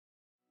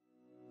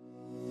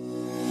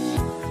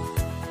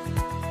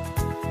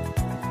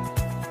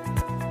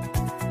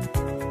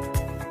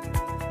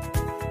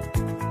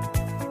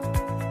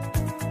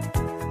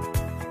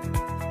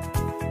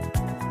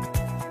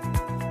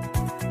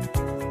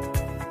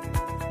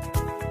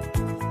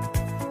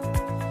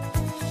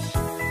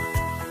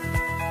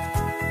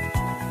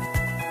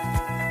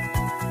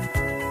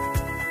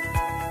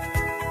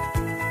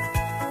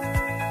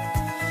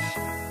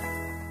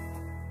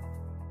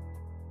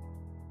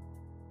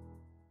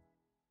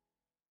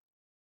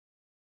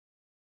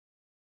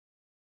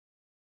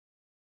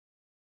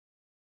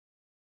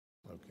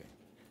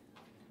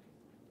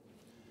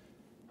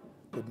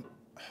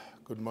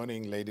Good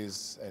morning,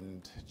 ladies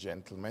and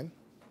gentlemen.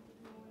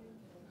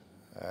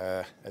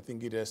 I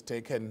think it has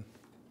taken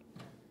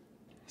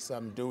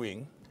some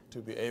doing to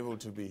be able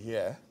to be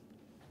here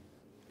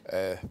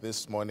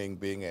this morning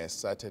being a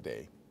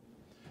Saturday.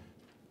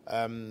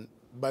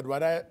 But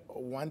what I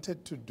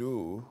wanted to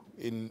do,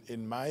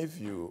 in my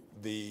view,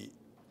 the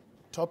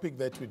topic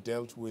that we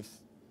dealt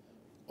with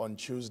on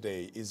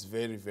Tuesday is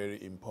very,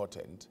 very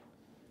important.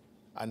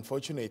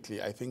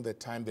 Unfortunately, I think the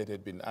time that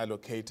had been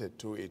allocated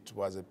to it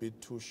was a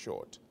bit too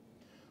short.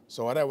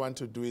 So what I want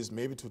to do is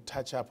maybe to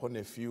touch upon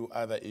a few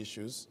other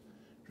issues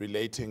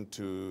relating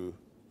to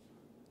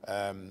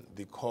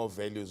the core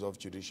values of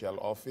judicial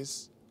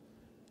office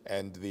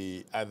and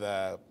the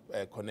other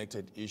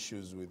connected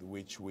issues with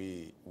which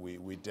we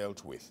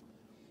dealt with.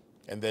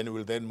 And then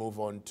we'll then move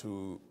on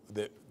to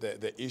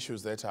the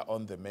issues that are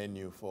on the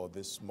menu for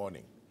this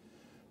morning.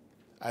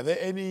 Are there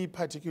any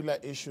particular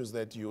issues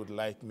that you would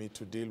like me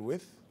to deal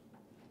with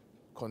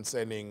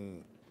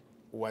concerning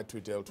what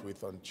we dealt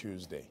with on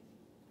Tuesday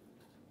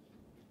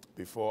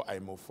before I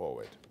move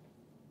forward?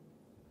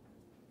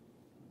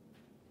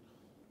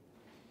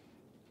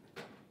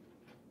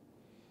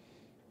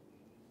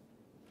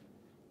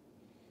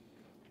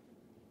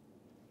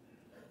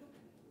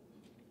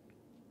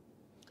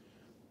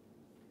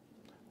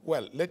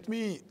 Well,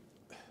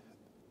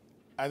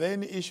 are there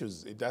any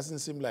issues? It doesn't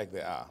seem like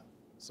there are.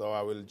 So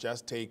I will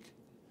just take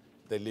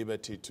the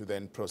liberty to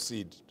then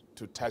proceed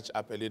to touch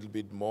up a little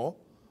bit more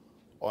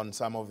on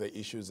some of the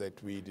issues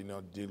that we did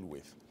not deal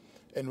with.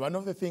 And one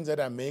of the things that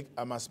I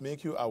must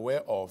make you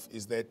aware of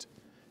is that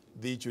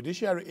the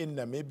judiciary in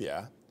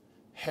Namibia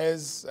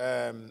has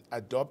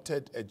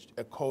adopted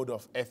a code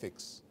of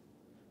ethics,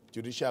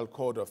 judicial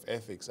code of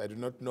ethics. I do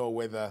not know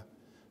whether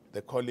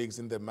the colleagues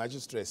in the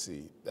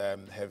magistracy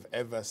have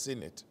ever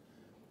seen it,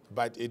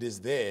 but it is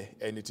there,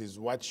 and it is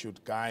what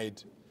should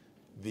guide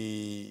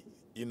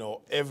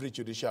every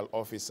judicial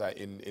officer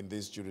in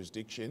this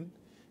jurisdiction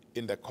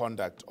in the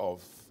conduct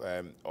of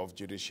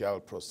judicial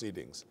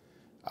proceedings.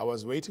 I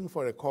was waiting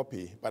for a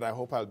copy, but I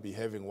hope I'll be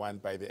having one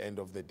by the end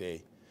of the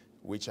day,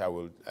 which I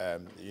will,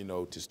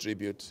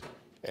 distribute,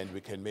 and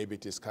we can maybe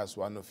discuss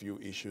one or few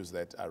issues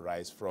that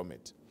arise from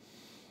it.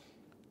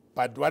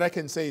 But what I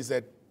can say is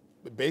that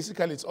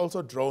basically it's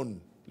also drawn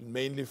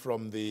mainly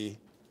from the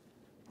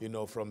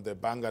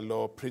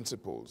Bangalore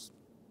principles.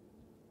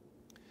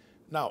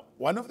 Now,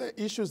 one of the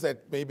issues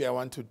that maybe I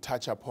want to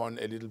touch upon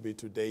a little bit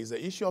today is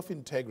the issue of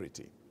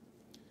integrity.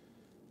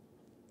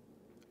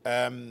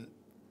 It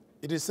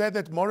is said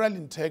that moral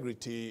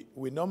integrity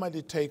we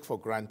normally take for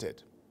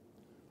granted.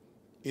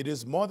 It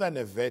is more than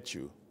a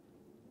virtue.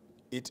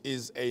 It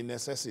is a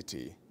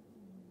necessity.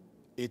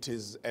 It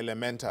is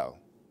elemental.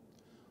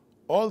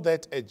 All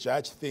that a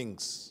judge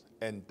thinks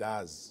and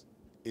does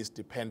is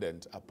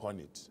dependent upon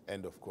it,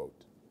 end of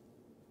quote.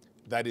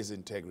 That is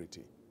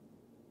integrity.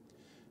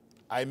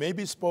 I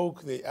maybe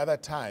spoke the other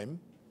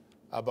time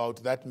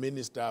about that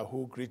minister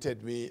who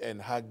greeted me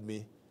and hugged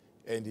me,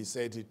 and he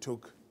said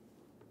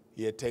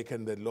he had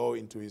taken the law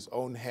into his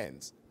own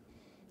hands.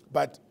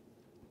 But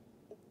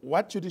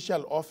what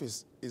judicial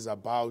office is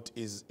about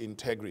is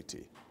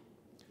integrity.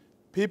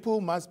 People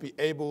must be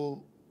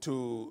able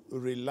to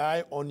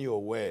rely on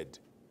your word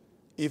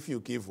if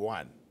you give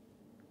one.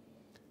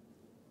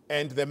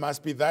 And there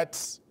must be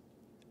that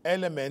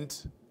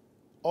element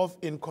of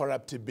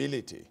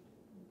incorruptibility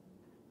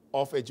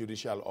of a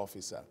judicial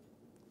officer.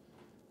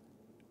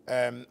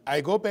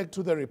 I go back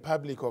to the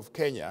Republic of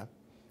Kenya.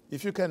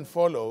 If you can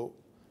follow,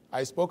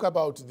 I spoke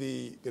about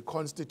the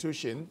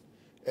Constitution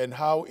and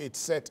how it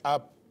set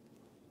up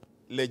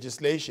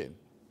legislation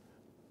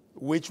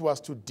which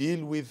was to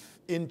deal with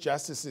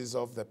injustices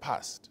of the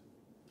past.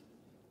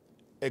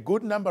 A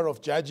good number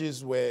of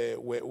judges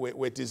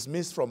were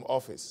dismissed from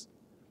office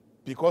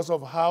because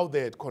of how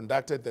they had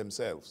conducted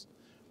themselves.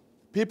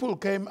 People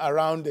came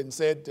around and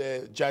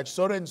said, Judge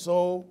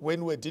so-and-so,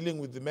 when we're dealing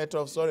with the matter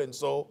of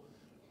so-and-so,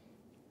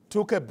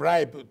 took a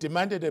bribe,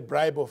 demanded a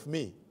bribe of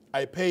me.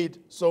 I paid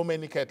so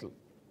many cattle.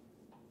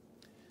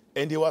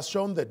 And he was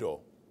shown the door.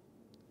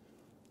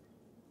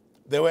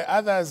 There were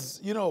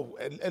others,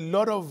 a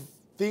lot of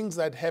things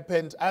that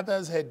happened.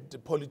 Others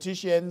had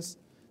politicians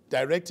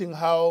directing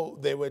how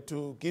they were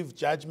to give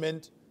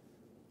judgment,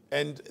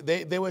 and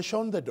they were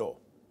shown the door.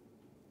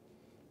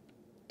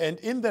 And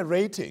in the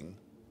rating,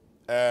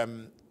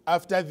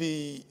 after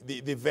the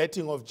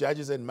vetting of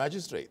judges and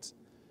magistrates,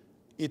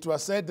 it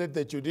was said that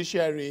the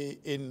judiciary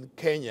in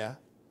Kenya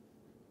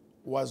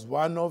was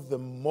one of the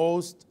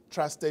most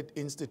trusted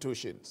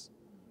institutions.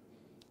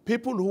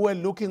 People who were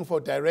looking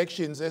for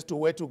directions as to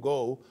where to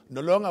go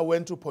no longer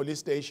went to police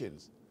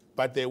stations,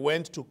 but they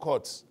went to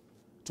courts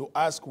to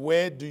ask,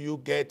 where do you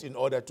get in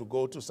order to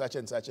go to such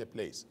and such a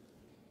place?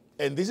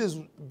 And this is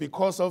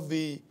because of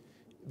the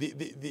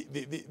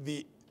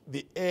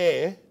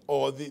air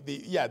or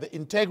the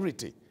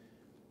integrity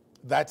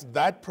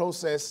that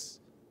process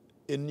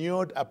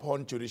inured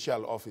upon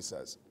judicial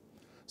officers.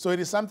 So it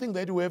is something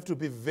that we have to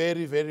be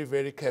very, very,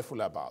 very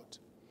careful about.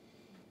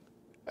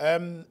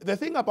 The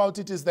thing about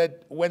it is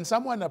that when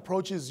someone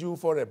approaches you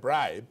for a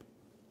bribe,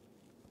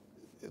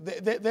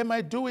 they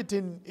might do it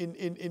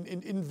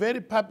in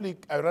very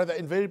public, or rather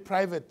in very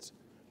private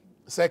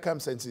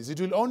circumstances. It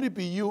will only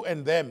be you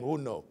and them who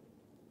know.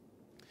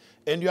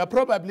 And you are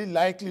probably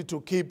likely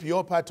to keep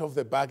your part of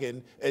the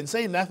bargain and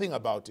say nothing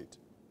about it.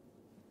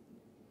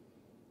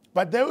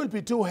 But they will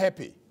be too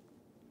happy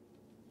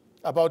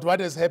about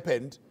what has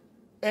happened.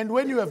 And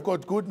when you have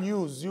got good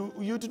news,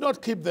 you do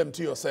not keep them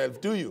to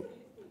yourself, do you?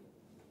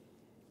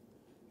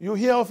 You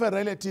hear of a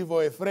relative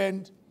or a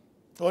friend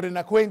or an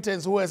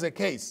acquaintance who has a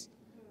case.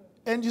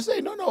 And you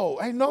say, no,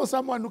 I know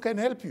someone who can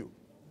help you.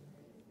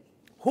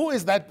 Who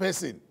is that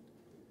person?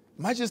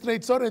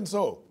 Magistrate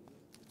so-and-so,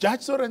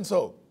 judge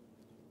so-and-so.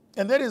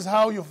 And that is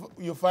how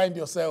you find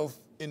yourself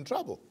in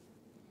trouble.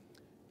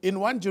 In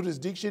one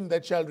jurisdiction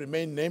that shall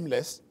remain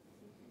nameless,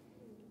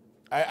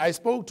 I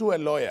spoke to a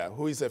lawyer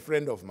who is a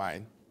friend of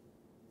mine,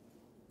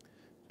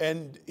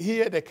 and he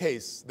had a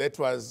case that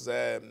was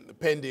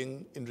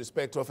pending in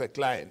respect of a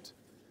client.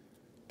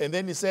 And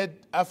then he said,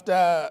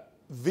 after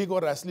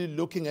vigorously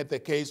looking at the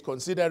case,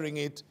 considering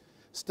it,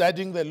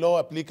 studying the law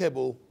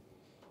applicable,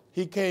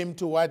 he came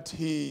to what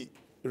he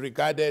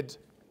regarded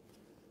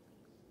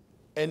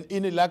an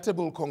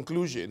ineluctable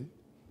conclusion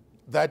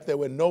that there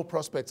were no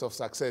prospects of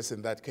success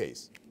in that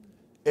case.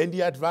 And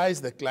he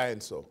advised the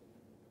client so.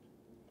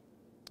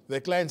 The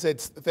client said,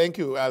 thank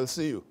you, I'll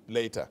see you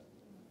later.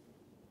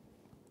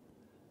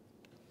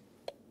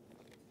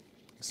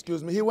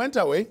 Excuse me, he went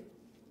away.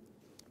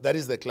 That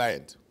is the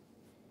client.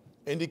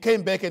 And he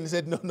came back and he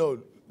said,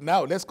 no,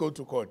 now let's go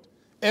to court.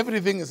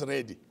 Everything is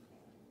ready.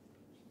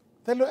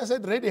 The lawyer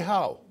said, ready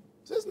how?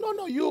 He says,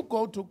 no, you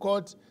go to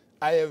court.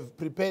 I have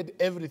prepared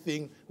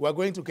everything. We're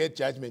going to get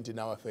judgment in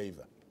our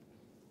favor.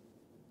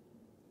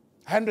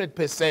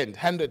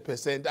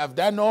 100%. I've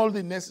done all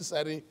the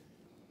necessary.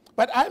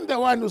 But I'm the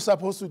one who's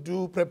supposed to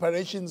do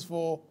preparations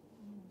for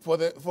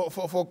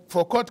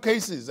court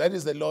cases. That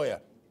is the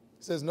lawyer.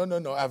 He says, no,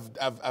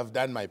 I've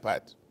done my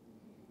part.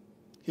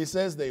 He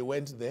says they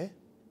went there,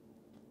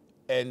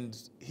 and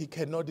he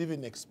cannot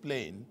even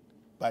explain,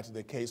 but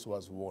the case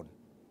was won.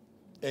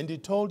 And he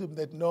told him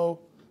that,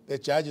 no, the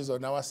judge is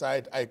on our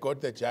side. I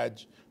got the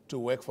judge to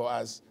work for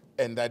us,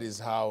 and that is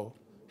how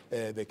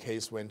the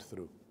case went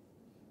through.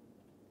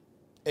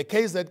 A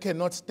case that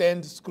cannot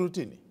stand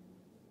scrutiny.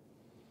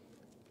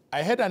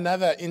 I had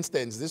another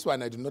instance. This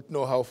one, I do not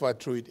know how far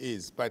true it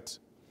is, but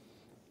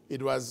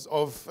it was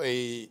of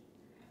a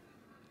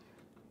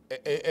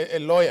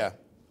lawyer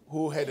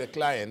who had a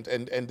client,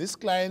 and this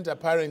client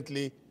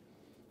apparently,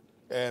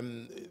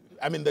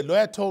 the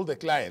lawyer told the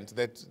client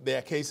that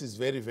their case is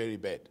very, very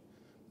bad.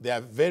 They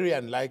are very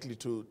unlikely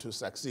to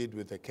succeed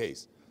with the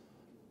case.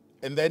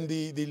 And then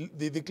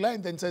the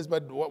client then says,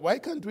 but why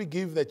can't we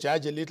give the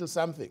judge a little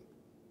something?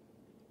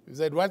 He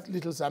said, what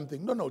little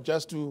something? No,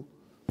 just to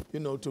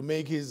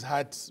make his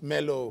heart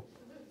mellow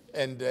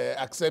and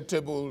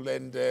acceptable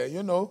and,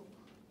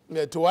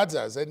 towards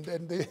us. And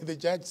the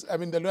judge,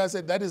 the lawyer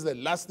said, that is the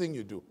last thing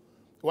you do.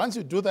 Once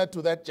you do that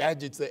to that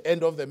judge, it's the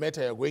end of the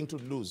matter. You're going to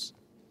lose.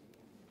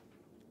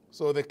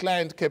 So the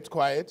client kept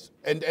quiet,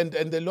 and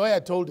the lawyer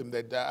told him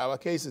that our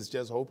case is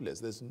just hopeless.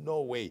 There's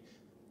no way,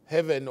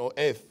 heaven or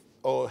earth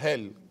or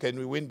hell, can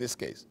we win this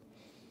case.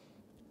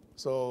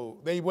 So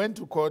they went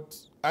to court,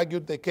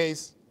 argued the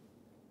case,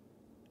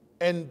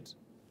 and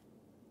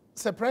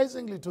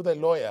surprisingly to the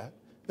lawyer,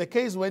 the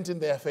case went in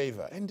their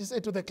favor. And he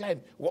said to the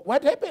client,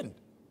 what happened?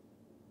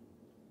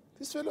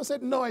 This fellow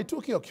said, no, I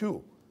took your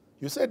cue.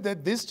 You said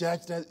that this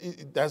judge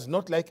does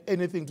not like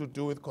anything to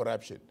do with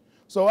corruption.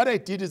 So what I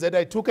did is that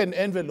I took an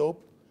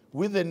envelope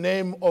with the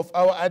name of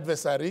our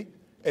adversary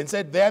and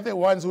said they're the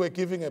ones who are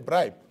giving a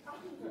bribe.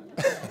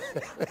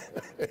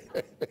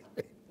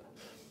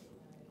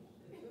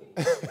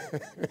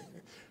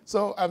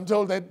 So I'm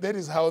told that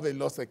is how they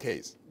lost the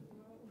case.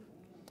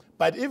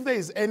 But if there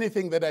is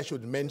anything that I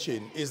should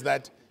mention is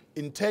that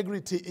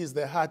integrity is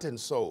the heart and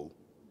soul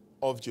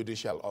of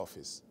judicial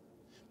office.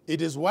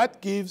 It is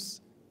what gives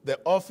the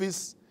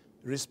office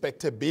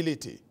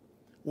respectability.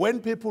 When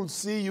people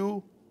see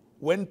you,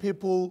 when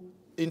people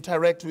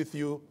interact with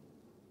you,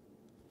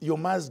 you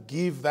must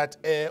give that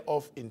air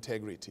of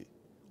integrity,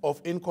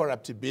 of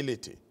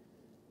incorruptibility.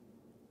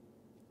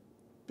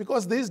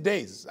 Because these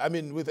days,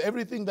 with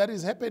everything that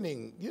is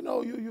happening,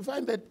 you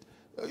find that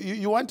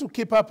you want to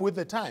keep up with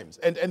the times.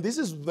 And this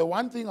is the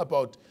one thing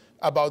about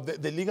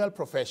the legal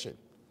profession.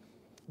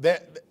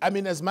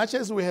 As much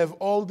as we have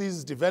all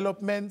these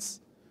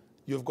developments,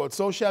 you've got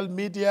social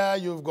media,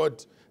 you've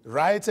got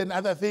rights and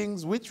other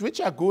things,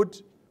 which are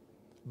good,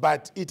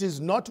 but it is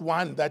not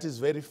one that is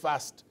very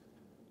fast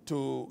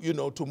to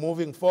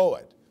moving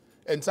forward.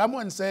 And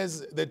someone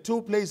says the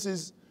two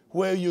places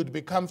where you'd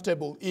be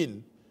comfortable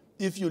in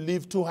if you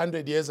lived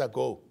 200 years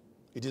ago,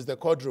 it is the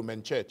courtroom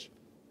and church.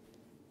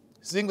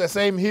 Sing the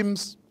same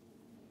hymns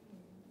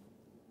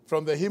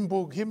from the hymn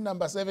book, hymn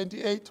number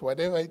 78,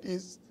 whatever it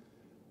is,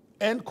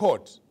 and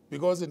court,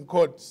 because in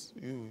court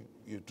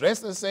you dress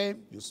the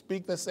same, you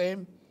speak the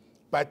same,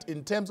 but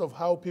in terms of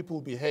how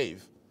people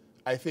behave,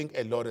 I think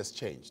a lot has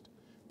changed,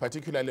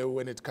 particularly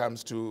when it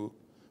comes to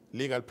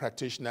legal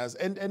practitioners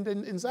and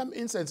in some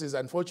instances,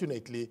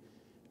 unfortunately,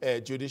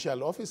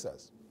 judicial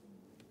officers.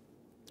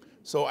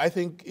 So I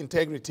think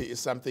integrity is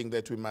something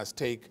that we must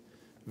take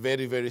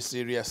very, very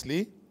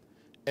seriously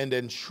and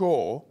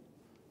ensure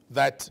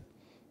that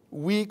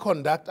we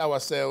conduct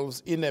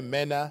ourselves in a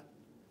manner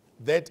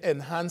that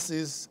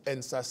enhances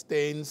and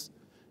sustains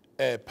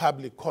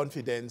public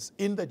confidence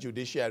in the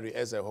judiciary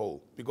as a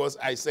whole. Because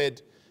I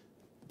said,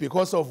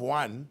 because of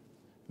one,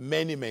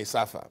 many may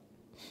suffer.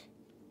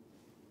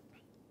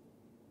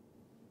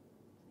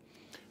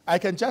 I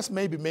can just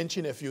maybe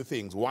mention a few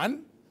things.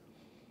 One,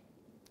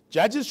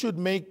 judges should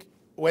make,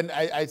 when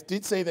I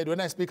did say that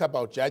when I speak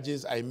about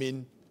judges, I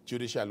mean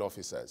judicial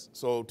officers.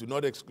 So do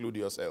not exclude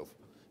yourself.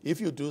 If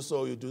you do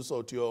so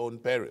to your own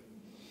peril.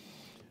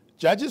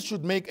 Judges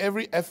should make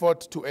every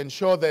effort to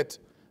ensure that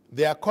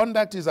their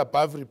conduct is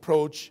above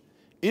reproach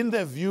in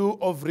the view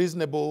of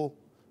reasonable,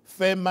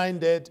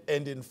 fair-minded,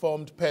 and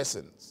informed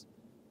persons.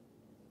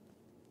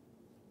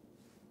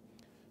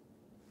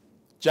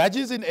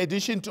 Judges, in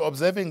addition to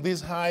observing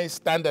this high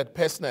standard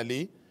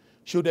personally,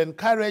 should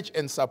encourage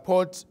and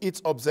support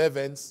its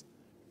observance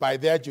by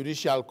their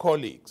judicial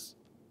colleagues.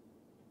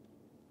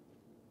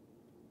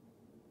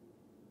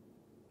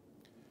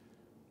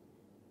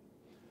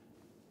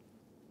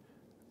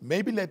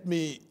 Maybe let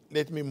me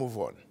move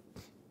on.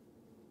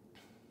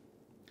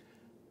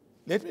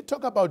 Let me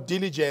talk about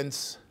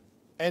diligence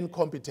and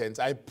competence.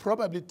 I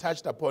probably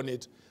touched upon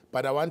it,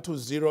 but I want to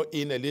zero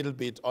in a little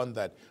bit on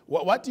that.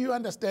 What do you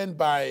understand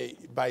by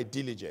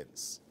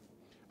diligence?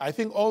 I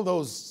think all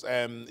those,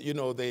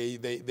 they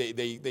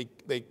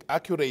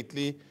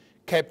accurately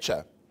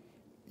capture,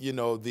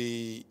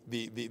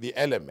 the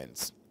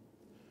elements.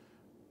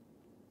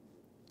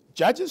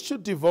 Judges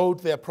should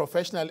devote their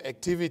professional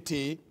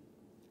activity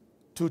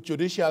to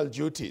judicial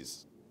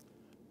duties,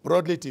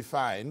 broadly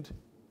defined,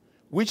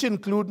 which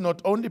include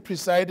not only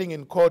presiding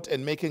in court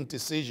and making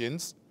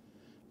decisions,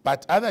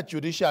 but other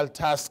judicial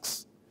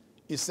tasks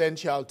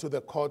essential to the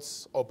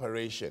court's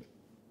operation.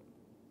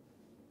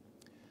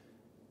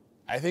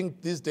 I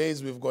think these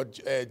days we've got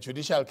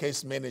judicial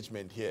case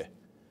management here,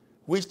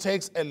 which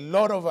takes a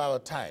lot of our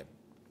time,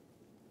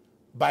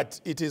 but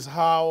it is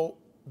how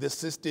the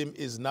system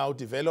is now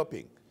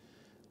developing.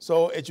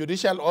 So a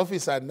judicial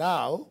officer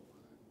now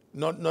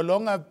no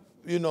longer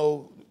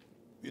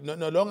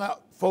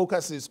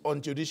focuses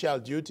on judicial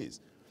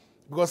duties,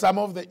 because some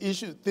of the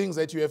things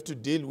that you have to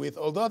deal with,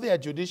 although they are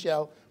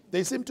judicial,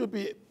 they seem to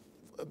be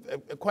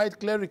quite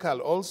clerical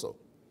also.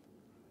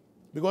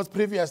 Because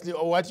previously,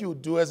 what you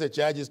do as a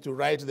judge is to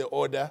write the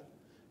order,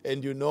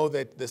 and you know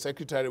that the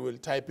secretary will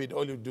type it.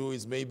 All you do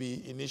is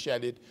maybe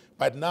initial it.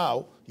 But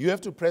now, you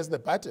have to press the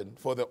button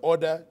for the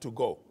order to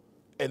go,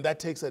 and that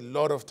takes a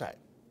lot of time.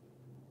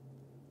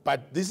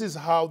 But this is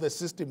how the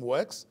system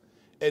works,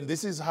 and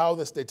this is how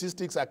the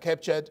statistics are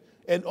captured,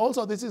 and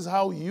also this is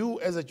how you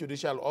as a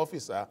judicial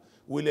officer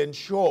will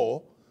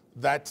ensure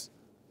that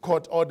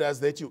court orders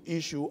that you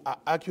issue are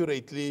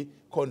accurately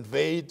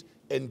conveyed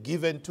and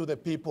given to the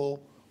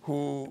people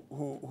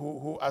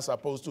who are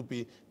supposed to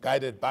be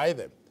guided by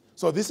them.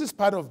 So this is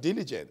part of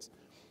diligence.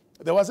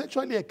 There was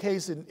actually a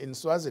case in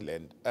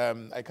Swaziland.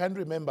 I can't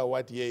remember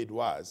what year it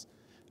was.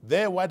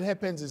 There, what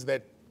happens is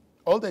that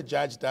all the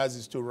judge does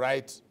is to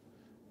write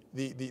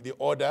the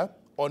order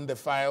on the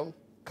file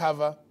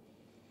cover,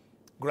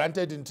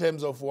 granted in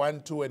terms of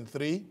 1, 2, and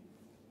 3,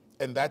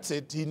 and that's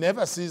it. He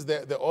never sees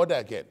the order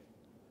again.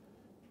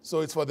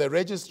 So it's for the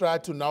registrar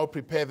to now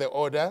prepare the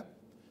order,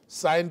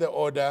 sign the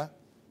order,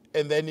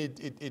 and then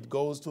it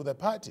goes to the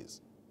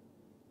parties.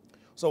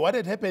 So what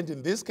had happened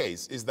in this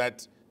case is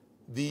that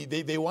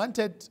they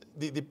wanted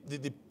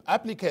the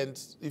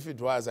applicant, if it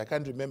was, I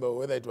can't remember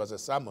whether it was a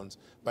summons,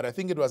 but I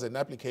think it was an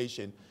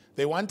application.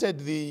 They wanted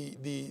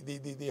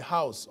the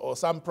house or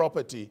some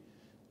property,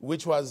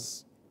 which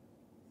was,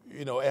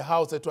 a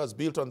house that was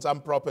built on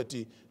some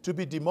property, to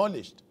be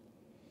demolished.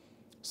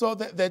 So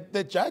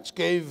the judge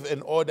gave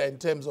an order in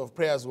terms of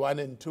prayers 1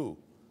 and 2,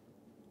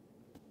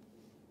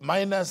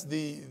 minus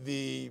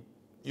the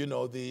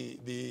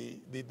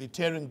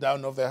tearing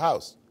down of the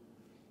house.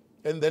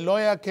 And the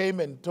lawyer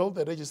came and told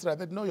the registrar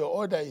that, no, your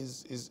order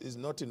is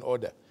not in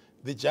order.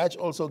 The judge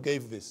also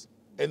gave this.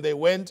 And they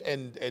went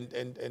and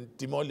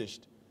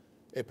demolished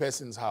a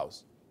person's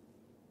house.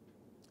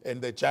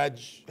 And the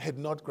judge had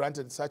not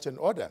granted such an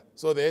order.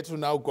 So they had to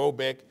now go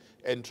back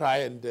and try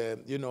and, they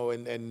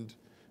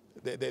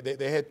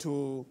had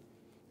to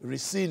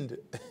rescind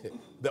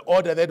the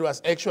order that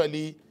was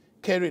actually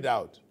carried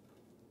out.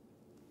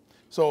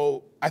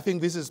 So I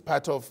think this is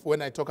part of,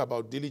 when I talk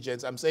about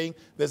diligence, I'm saying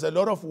there's a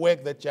lot of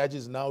work that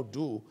judges now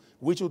do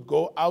which would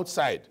go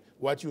outside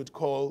what you would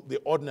call the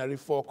ordinary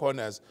four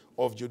corners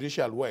of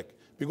judicial work.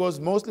 Because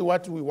mostly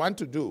what we want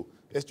to do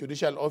as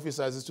judicial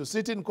officers is to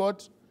sit in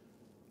court,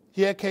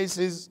 hear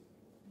cases,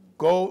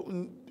 go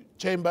in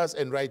chambers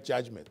and write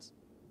judgments.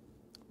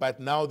 But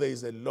now there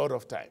is a lot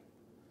of time.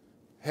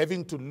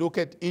 Having to look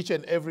at each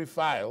and every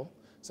file,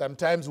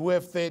 sometimes we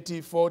have 30,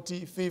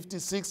 40, 50,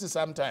 60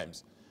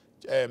 sometimes,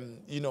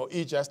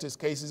 e-justice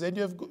cases, and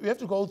you have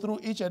to go through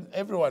each and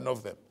every one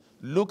of them,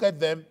 look at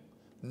them,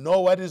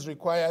 know what is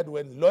required.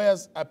 When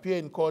lawyers appear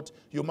in court,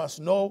 you must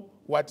know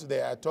what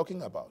they are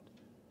talking about.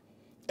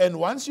 And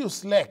once you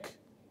slack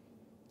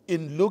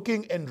in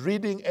looking and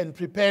reading and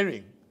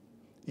preparing,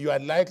 you are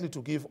likely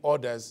to give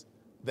orders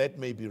that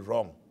may be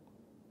wrong.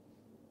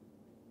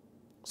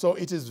 So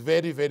it is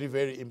very, very,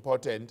 very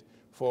important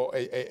for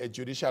a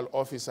judicial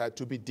officer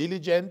to be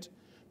diligent,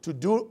 to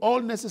do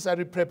all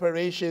necessary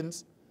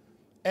preparations,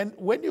 and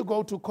when you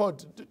go to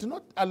court, do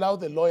not allow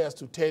the lawyers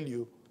to tell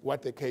you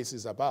what the case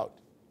is about.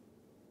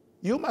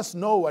 You must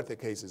know what the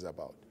case is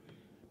about,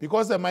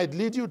 because they might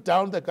lead you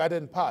down the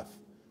garden path,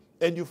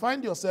 and you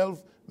find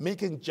yourself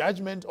making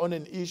judgment on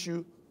an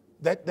issue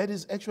that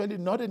is actually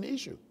not an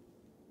issue.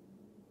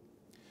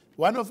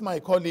 One of my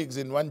colleagues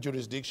in one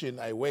jurisdiction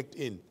I worked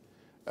in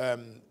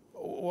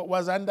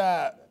was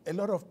under a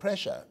lot of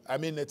pressure. I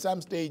mean, at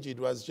some stage it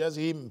was just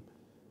him.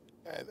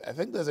 I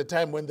think there's a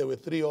time when there were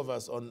 3 of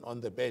us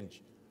on the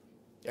bench,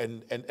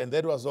 and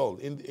that was all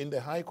in the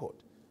High Court.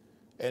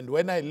 And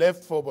when I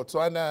left for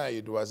Botswana,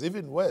 it was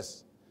even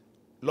worse.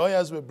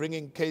 Lawyers were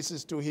bringing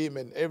cases to him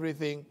and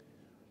everything,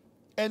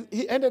 and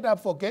he ended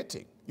up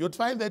forgetting. You'd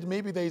find that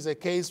maybe there is a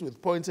case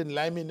with points in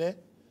limine,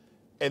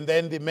 and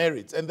then the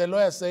merits. And the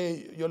lawyers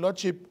say, Your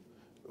Lordship,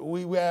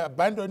 we were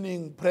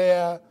abandoning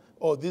prayer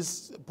or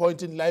this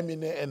point in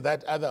limine and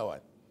that other one.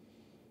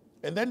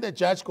 And then the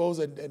judge goes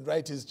and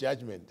writes his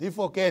judgment. He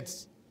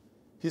forgets.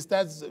 He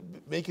starts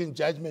making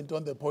judgment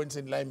on the points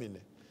in limine.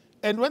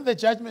 And when the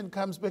judgment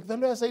comes back, the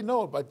lawyer say,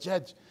 no, but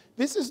judge,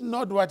 this is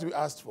not what we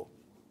asked for.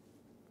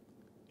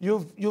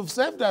 You've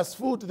served us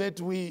food that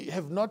we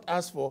have not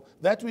asked for,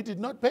 that we did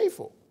not pay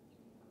for.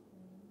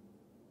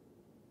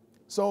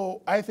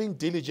 So I think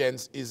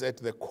diligence is at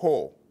the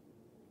core.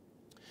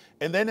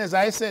 And then, as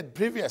I said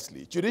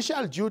previously,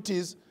 judicial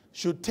duties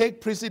should take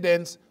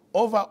precedence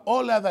over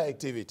all other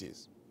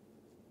activities.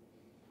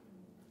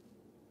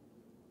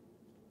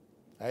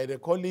 I had a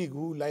colleague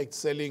who liked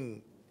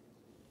selling,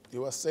 he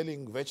was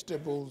selling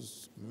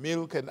vegetables,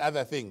 milk, and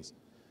other things.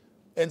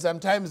 And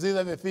sometimes these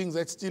are the things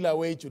that steal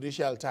away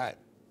judicial time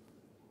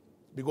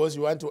because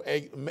you want to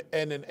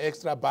earn an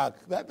extra buck.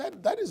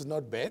 That is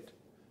not bad.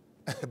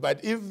 But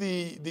if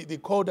the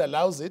code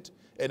allows it,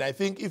 and I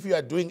think if you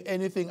are doing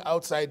anything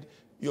outside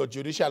your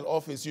judicial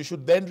office, you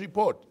should then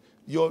report.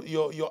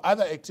 Your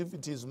other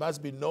activities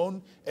must be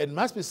known and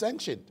must be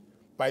sanctioned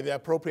by the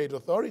appropriate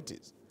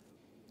authorities.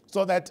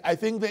 So that I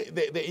think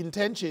the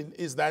intention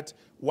is that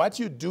what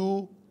you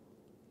do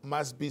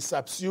must be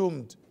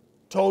subsumed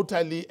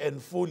totally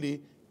and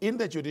fully in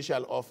the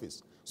judicial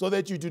office, so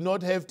that you do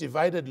not have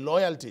divided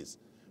loyalties,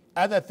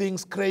 other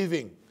things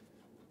craving,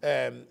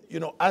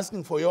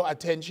 asking for your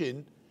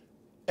attention,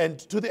 and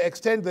to the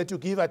extent that you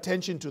give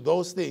attention to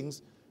those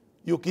things,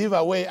 you give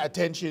away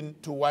attention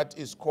to what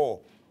is core,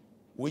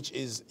 which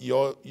is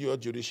your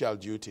judicial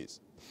duties.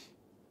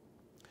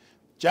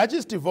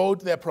 Judges devote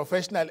their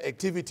professional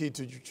activity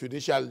to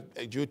judicial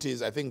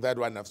duties. I think that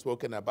one I've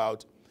spoken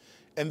about.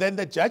 And then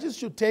the judges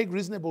should take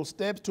reasonable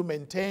steps to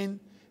maintain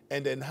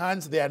and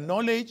enhance their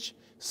knowledge,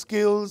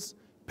 skills,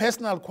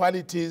 personal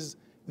qualities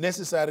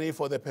necessary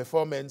for the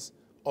performance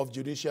of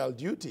judicial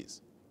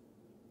duties.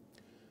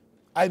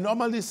 I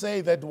normally say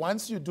that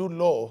once you do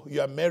law,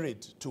 you are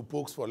married to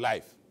books for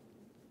life.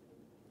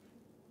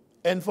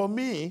 And for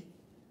me,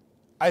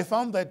 I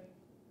found that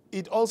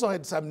it also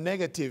had some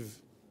negative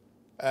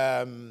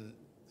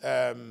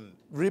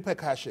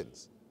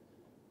repercussions,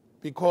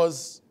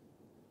 because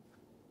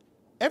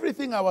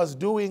everything I was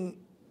doing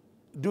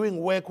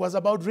work was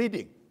about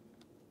reading.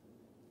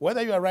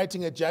 Whether you are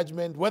writing a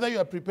judgment, whether you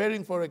are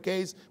preparing for a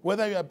case,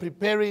 whether you are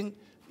preparing,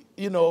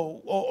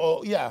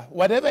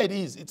 whatever it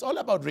is, it's all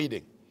about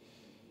reading.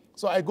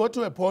 So I got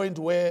to a point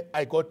where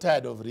I got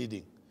tired of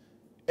reading,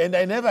 and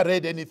I never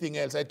read anything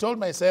else. I told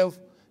myself,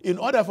 in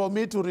order for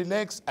me to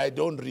relax, I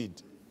don't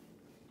read.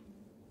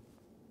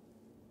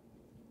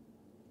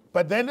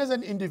 But then as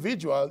an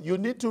individual, you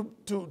need to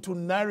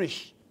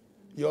nourish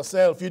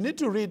yourself. You need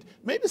to read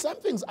maybe some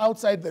things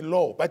outside the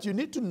law, but you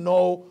need to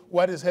know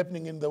what is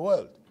happening in the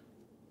world.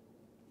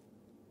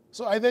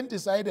 So I then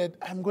decided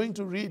I'm going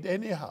to read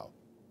anyhow.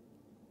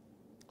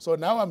 So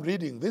now I'm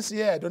reading. This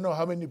year, I don't know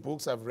how many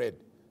books I've read.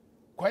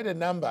 Quite a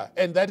number.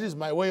 And that is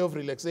my way of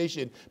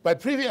relaxation.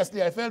 But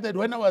previously, I felt that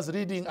when I was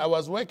reading, I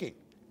was working.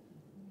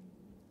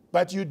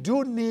 But you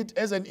do need,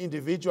 as an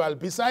individual,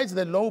 besides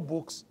the law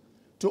books,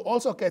 to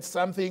also get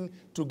something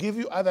to give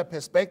you other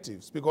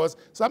perspectives, because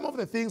some of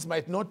the things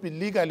might not be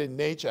legal in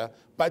nature,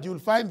 but you'll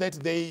find that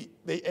they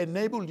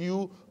enable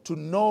you to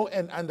know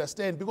and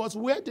understand, because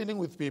we're dealing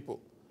with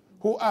people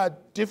who are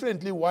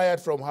differently wired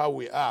from how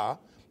we are,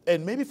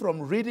 and maybe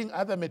from reading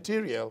other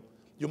material,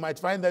 you might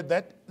find that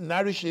that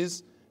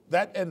nourishes,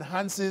 that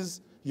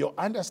enhances your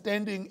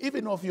understanding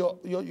even of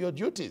your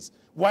duties,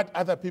 what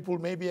other people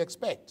maybe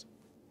expect.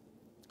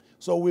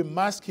 So we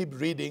must keep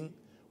reading,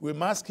 we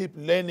must keep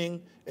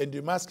learning, and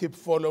we must keep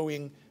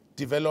following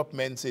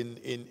developments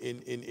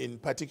in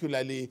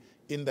particularly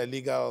in the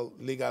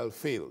legal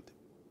field.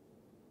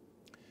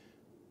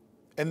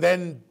 And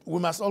then we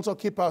must also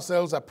keep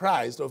ourselves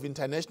apprised of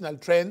international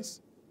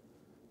trends,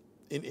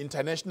 in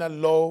international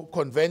law,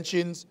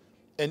 conventions,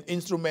 and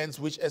instruments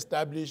which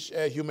establish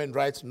human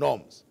rights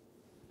norms.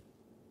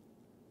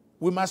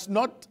 We must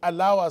not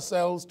allow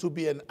ourselves to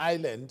be an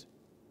island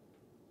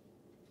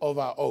of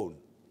our own,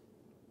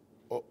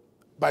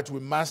 but we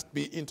must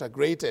be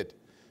integrated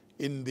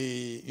in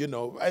the,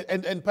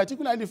 and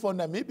particularly for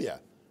Namibia,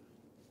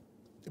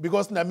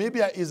 because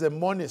Namibia is a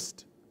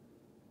monist.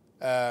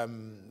 The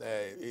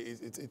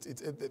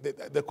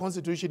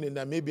constitution in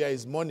Namibia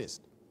is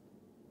monist.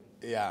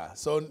 Yeah,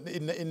 so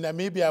in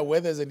Namibia,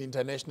 where there's an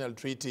international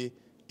treaty,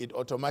 it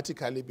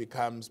automatically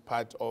becomes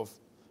part of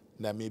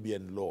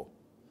Namibian law.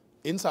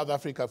 In South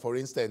Africa, for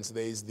instance,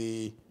 there is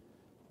the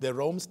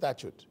Rome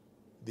Statute,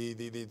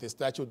 the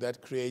statute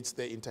that creates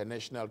the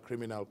International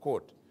Criminal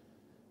Court.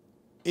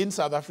 In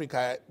South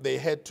Africa, they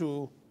had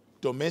to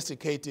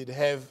domesticate it,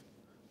 have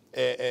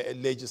a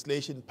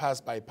legislation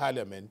passed by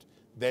Parliament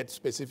that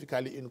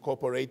specifically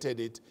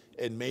incorporated it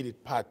and made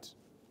it part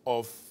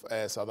of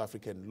South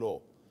African law.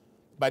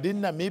 But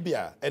in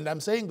Namibia, and I'm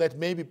saying that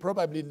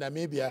probably in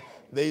Namibia,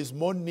 there is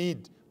more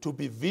need to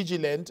be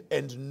vigilant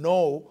and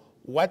know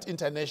what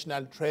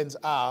international trends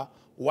are,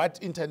 what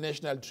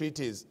international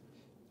treaties,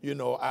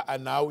 are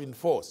now in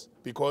force,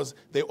 because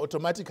they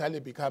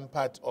automatically become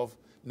part of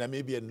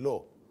Namibian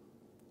law.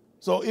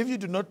 So if you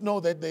do not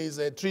know that there is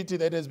a treaty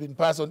that has been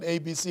passed on A,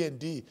 B, C, and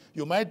D,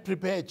 you might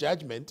prepare a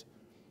judgment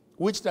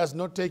which does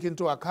not take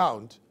into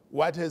account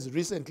what has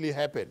recently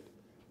happened.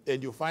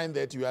 And you find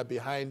that you are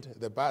behind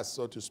the bus,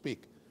 so to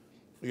speak.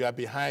 You are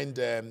behind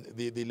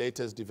the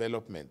latest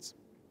developments.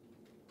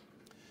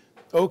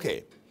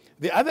 Okay.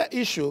 The other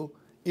issue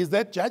is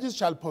that judges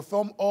shall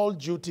perform all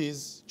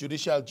duties,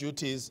 judicial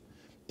duties,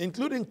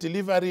 including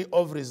delivery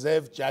of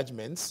reserved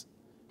judgments,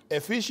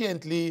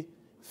 efficiently,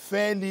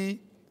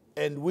 fairly,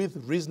 and with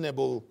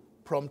reasonable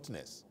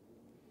promptness.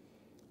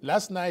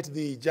 Last night,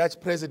 the judge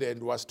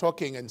president was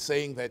talking and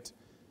saying that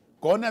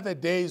gone are the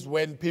days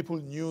when people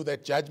knew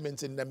that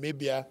judgments in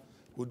Namibia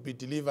would be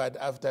delivered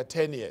after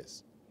 10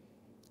 years.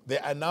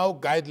 There are now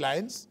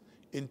guidelines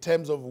in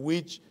terms of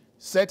which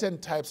certain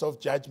types of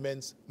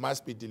judgments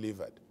must be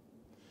delivered.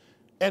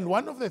 And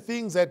one of the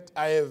things that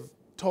I have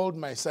told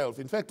myself,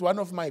 in fact, one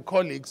of my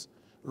colleagues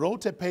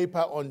wrote a paper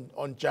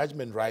on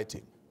judgment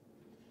writing.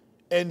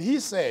 And he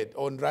said,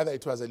 or rather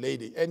it was a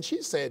lady, and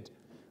she said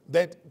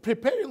that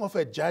preparing of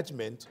a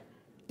judgment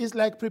is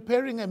like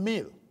preparing a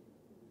meal.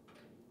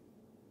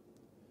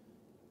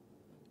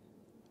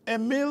 A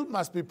meal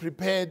must be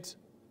prepared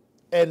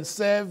and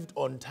served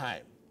on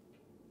time.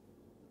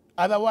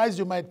 Otherwise,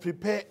 you might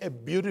prepare a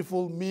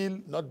beautiful meal,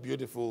 not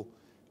beautiful,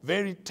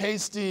 very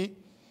tasty,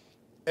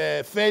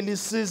 fairly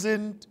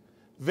seasoned,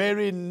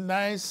 very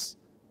nice,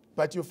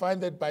 but you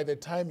find that by the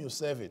time you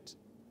serve it,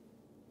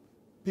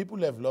 people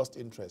have lost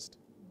interest.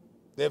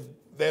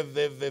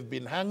 They've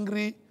been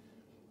hungry,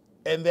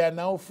 and they are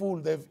now full.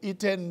 They've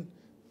eaten,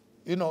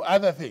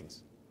 other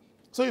things.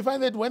 So you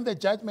find that when the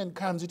judgment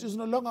comes, it is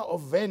no longer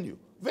of value.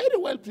 Very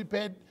well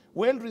prepared,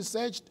 well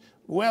researched,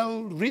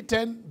 well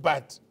written,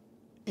 but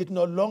it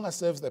no longer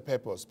serves the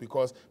purpose,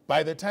 because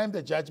by the time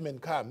the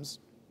judgment comes,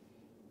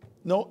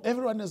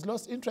 everyone has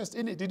lost interest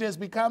in it. It has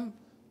become,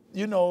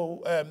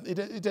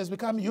 it has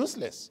become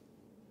useless.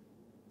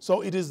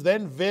 So it is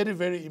then very,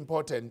 very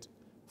important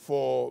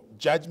for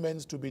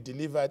judgments to be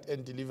delivered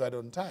and delivered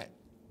on time.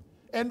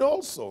 And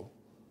also,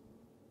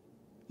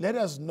 let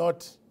us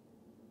not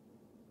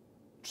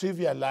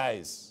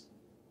trivialize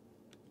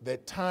the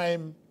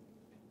time,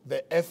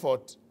 the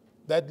effort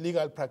that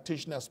legal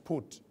practitioners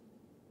put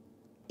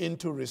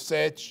into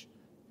research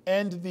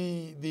and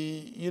the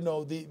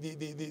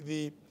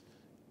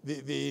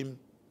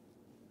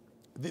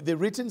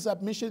written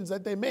submissions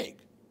that they make.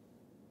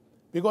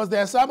 Because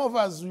there are some of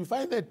us, we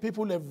find that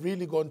people have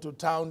really gone to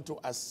town to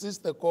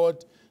assist the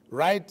court,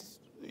 write,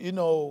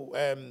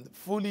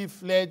 fully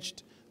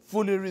fledged,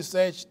 fully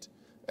researched,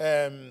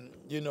 written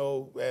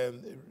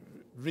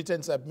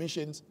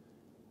submissions,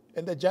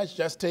 and the judge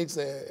just takes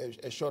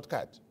a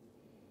shortcut.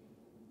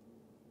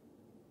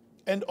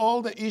 And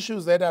all the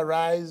issues that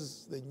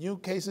arise, the new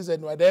cases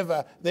and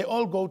whatever, they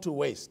all go to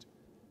waste.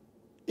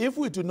 If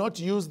we do not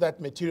use that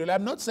material,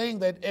 I'm not saying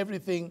that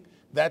everything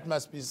that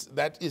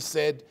is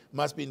said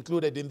must be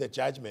included in the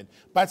judgment,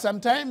 but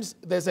sometimes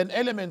there's an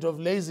element of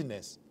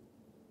laziness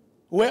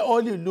where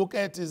all you look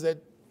at is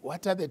that,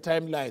 what are the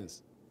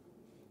timelines?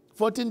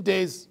 14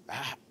 days,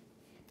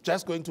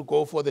 just going to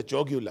go for the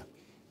jugular.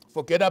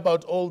 Forget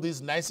about all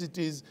these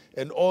niceties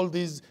and all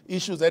these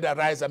issues that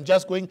arise. I'm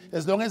just going,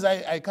 as long as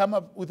I come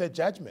up with a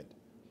judgment.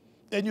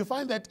 And you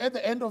find that at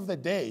the end of the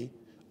day,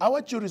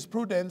 our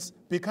jurisprudence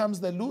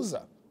becomes the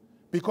loser,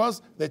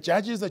 because the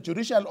judges, the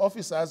judicial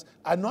officers,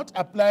 are not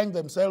applying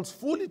themselves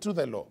fully to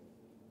the law.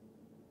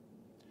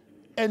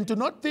 And do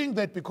not think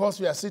that because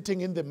you are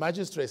sitting in the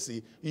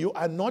magistracy, you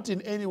are not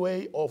in any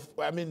way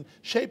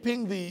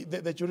shaping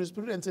the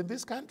jurisprudence in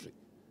this country.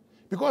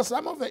 Because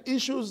some of the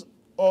issues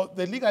or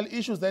the legal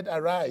issues that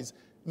arise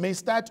may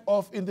start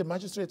off in the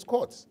magistrates'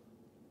 courts.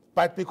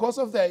 But because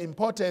of their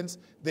importance,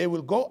 they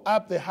will go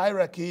up the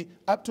hierarchy,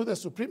 up to the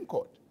Supreme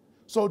Court.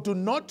 So do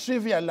not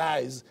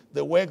trivialize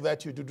the work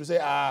that you do to say,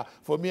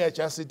 for me, I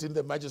just sit in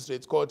the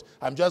magistrate's court,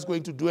 I'm just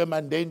going to do a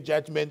mundane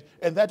judgment,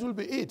 and that will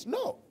be it.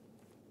 No.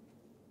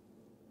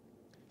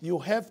 You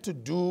have to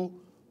do,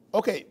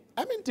 okay,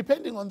 I mean,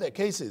 depending on the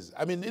cases.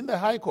 I mean, in the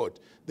High Court,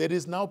 there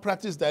is now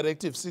Practice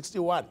Directive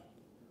 61,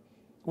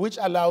 which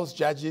allows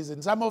judges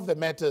in some of the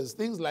matters,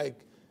 things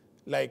like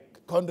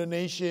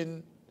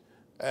condonation,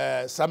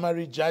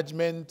 summary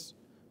judgment,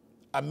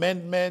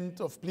 amendment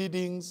of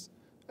pleadings,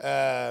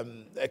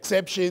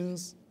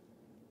 exceptions.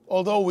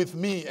 Although with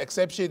me,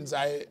 exceptions,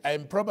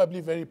 I'm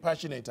probably very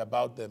passionate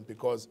about them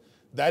because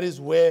that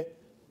is where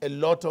a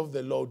lot of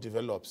the law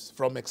develops,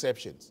 from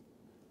exceptions.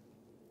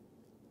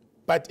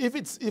 But if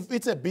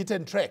it's a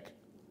beaten track,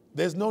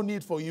 there's no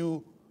need for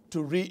you to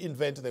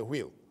reinvent the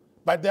wheel.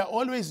 But there are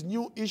always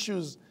new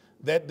issues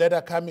that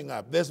are coming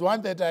up. There's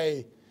one that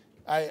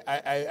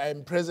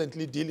I'm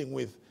presently dealing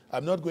with.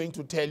 I'm not going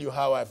to tell you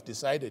how I've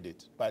decided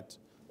it,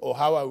 or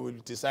how I will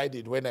decide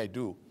it when I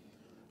do.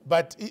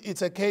 But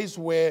it's a case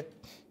where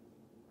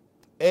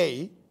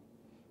A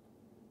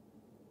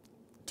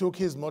took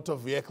his motor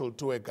vehicle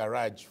to a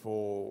garage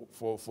for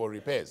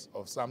repairs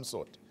of some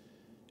sort.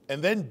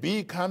 And then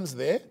B comes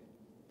there,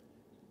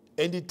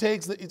 and it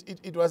takes,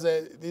 it was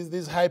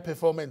these high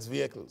performance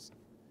vehicles.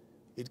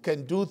 It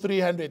can do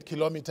 300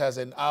 kilometers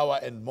an hour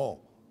and more.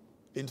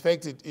 In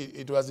fact,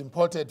 it was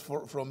imported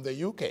from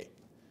the UK.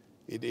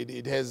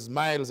 It has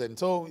miles, and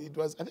so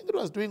I think it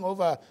was doing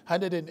over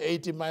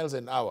 180 miles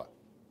an hour.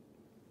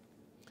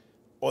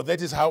 Or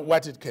that is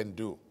what it can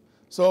do.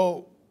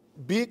 So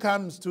B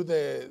comes to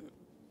the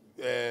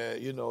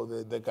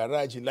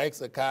garage, he likes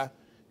the car,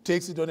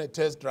 takes it on a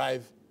test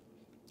drive,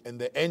 and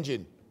the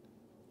engine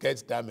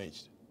gets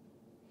damaged.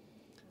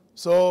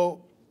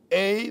 So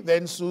A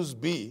then sues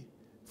B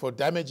for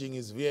damaging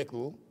his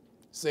vehicle,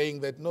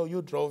 saying that, no,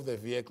 you drove the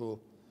vehicle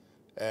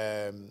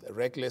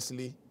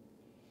recklessly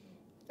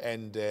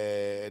and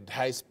at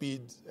high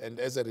speed, and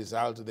as a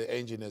result, the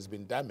engine has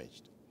been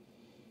damaged.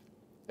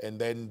 And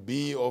then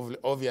B,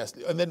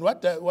 obviously, and then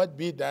what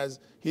B does,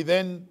 he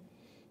then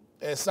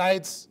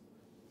cites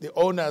the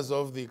owners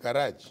of the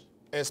garage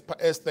as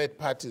third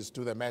parties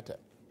to the matter.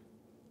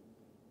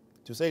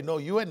 To say, no,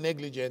 you were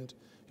negligent,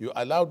 you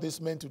allowed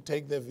this man to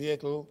take the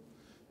vehicle,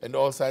 and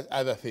all such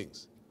other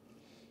things.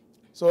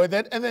 So at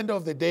the end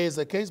of the day, as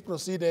the case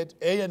proceeded,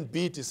 A and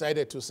B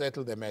decided to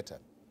settle the matter.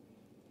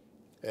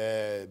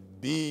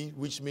 B,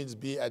 which means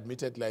B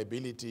admitted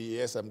liability,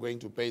 yes, I'm going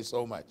to pay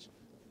so much.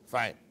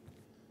 Fine.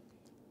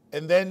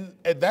 And then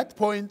at that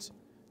point,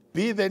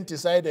 B then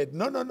decided,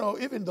 no,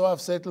 even though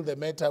I've settled the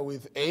matter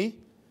with A,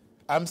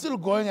 I'm still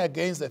going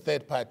against the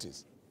third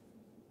parties.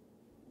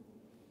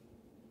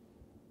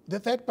 The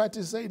third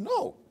parties say,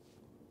 no,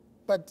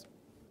 but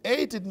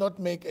A did not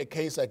make a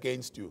case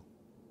against you.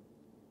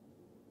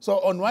 So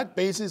on what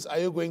basis are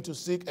you going to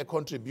seek a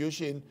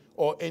contribution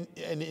or an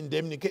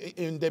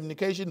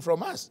indemnification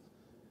from us?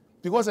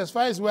 Because as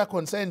far as we are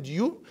concerned,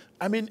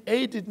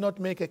 A did not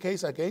make a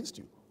case against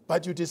you,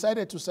 but you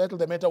decided to settle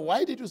the matter.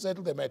 Why did you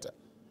settle the matter?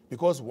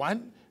 Because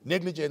one,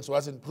 negligence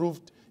wasn't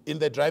proved in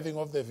the driving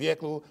of the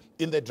vehicle,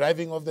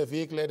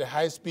 at a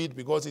high speed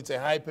because it's a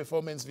high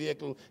performance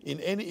vehicle in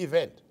any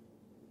event.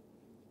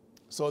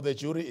 So the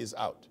jury is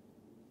out.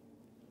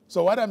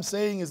 So what I'm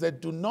saying is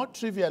that do not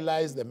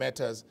trivialize the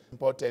matters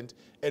important,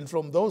 and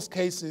from those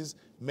cases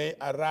may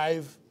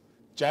arrive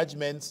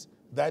judgments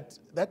that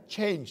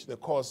change the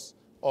course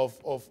of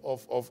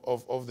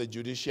the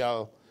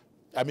judicial,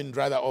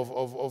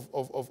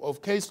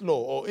 of case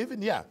law, or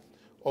even,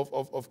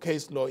 of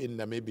case law in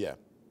Namibia.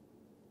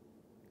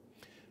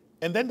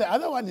 And then the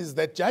other one is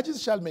that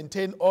judges shall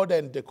maintain order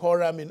and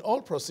decorum in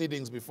all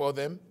proceedings before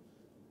them.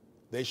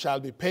 They shall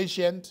be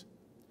patient,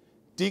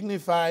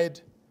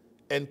 dignified,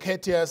 and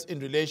courteous in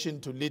relation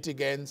to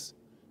litigants,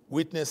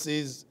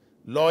 witnesses,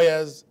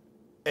 lawyers,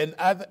 and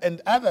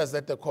others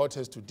that the court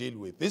has to deal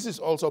with. This is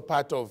also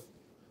part of,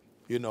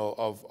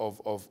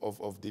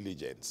 of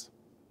diligence.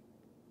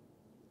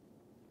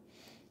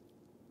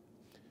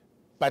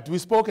 But we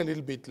spoke a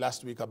little bit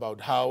last week about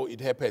how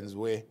it happens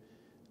where,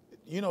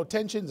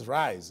 tensions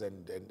rise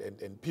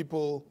and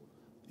people,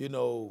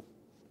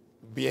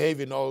 behave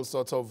in all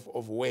sorts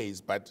of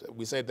ways. But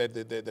we said that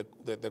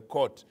the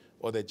court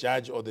or the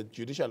judge or the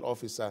judicial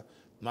officer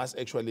must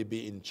actually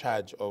be in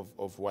charge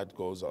of what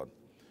goes on.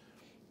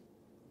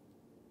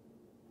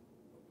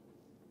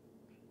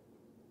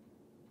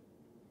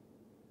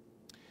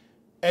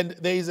 And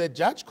there is a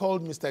judge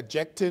called Mr.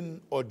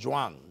 Jackton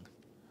Ojwang.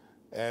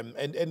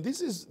 And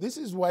this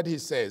is what he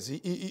says.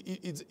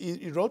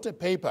 He wrote a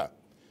paper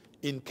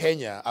in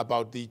Kenya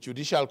about the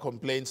judicial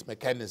complaints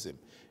mechanism.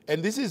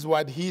 And this is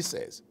what he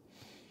says.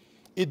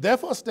 It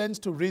therefore stands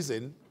to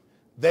reason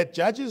that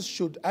judges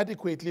should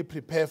adequately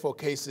prepare for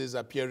cases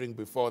appearing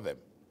before them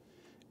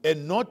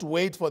and not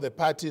wait for the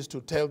parties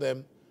to tell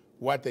them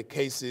what the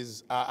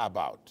cases are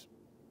about.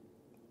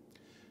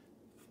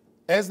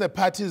 As the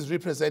parties'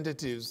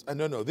 representatives,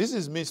 no, this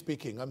is me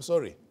speaking, I'm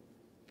sorry.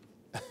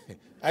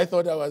 I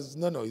thought I was,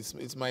 no,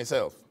 it's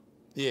myself.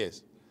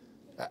 Yes.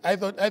 I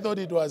thought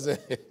it was,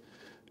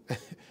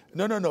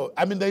 no.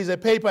 I mean, there is a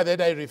paper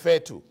that I refer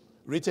to,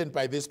 written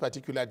by this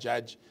particular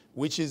judge,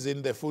 which is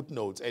in the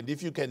footnotes. And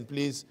if you can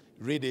please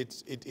read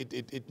it,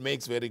 it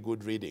makes very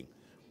good reading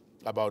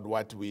about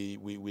what we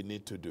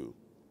need to do.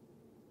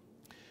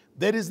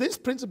 There is this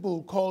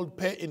principle called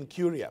per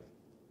incuriam.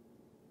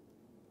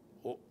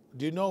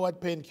 Do you know what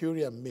per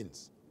incuriam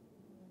means?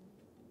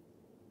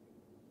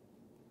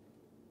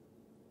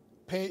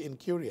 Per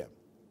incuriam.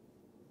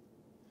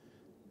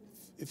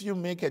 If you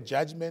make a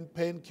judgment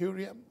per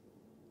incuriam,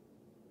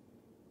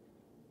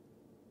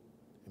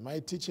 am I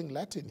teaching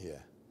Latin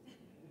here?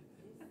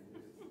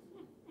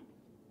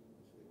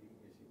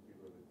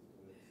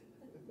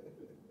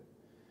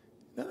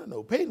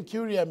 No. Per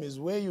incuriam is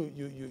where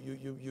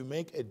you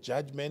make a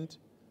judgment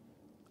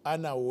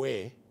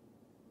unaware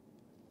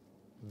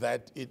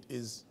that it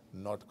is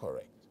not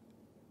correct.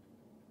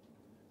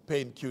 Per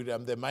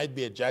incuriam, there might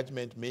be a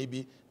judgment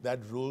maybe that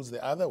rules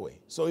the other way.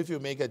 So if you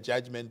make a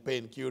judgment per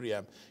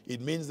incuriam,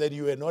 it means that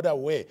you are not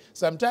aware.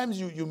 Sometimes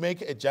you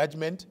make a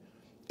judgment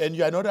and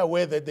you are not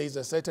aware that there is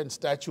a certain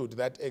statute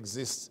that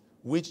exists,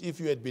 which if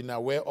you had been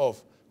aware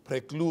of,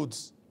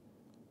 precludes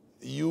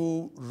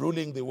you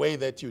ruling the way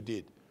that you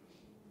did.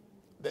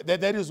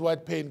 That is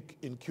what per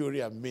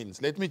incuriam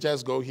means. Let me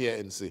just go here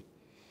and see,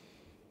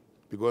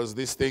 because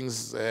these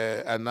things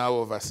are now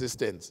of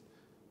assistance.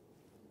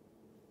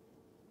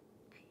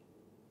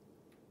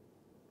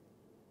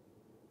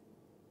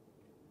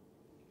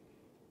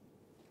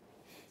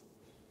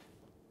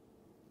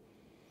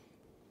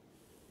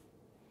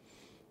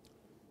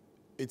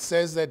 It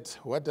says that,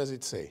 what does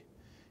it say?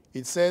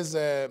 It says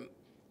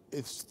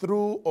it's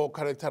through or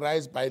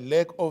characterized by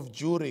lack of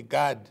due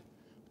regard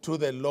to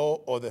the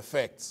law or the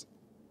facts.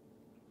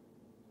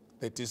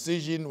 The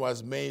decision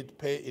was made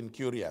per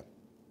incuriam.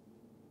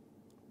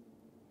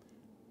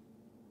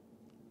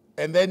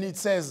 And then it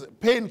says,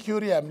 per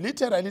incuriam,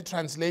 literally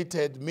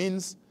translated,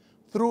 means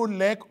through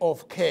lack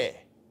of care.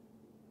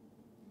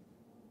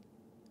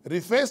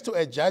 Refers to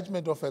a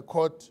judgment of a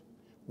court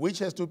which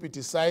has to be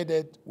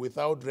decided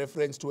without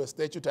reference to a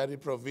statutory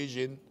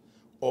provision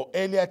or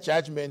earlier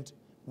judgment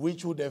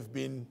which would have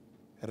been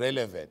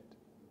relevant.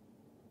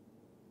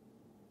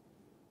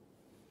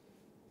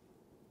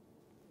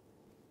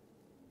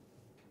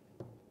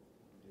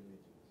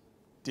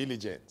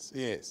 Diligence,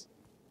 yes.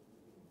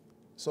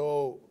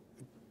 So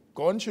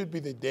gone should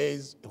be the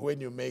days when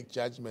you make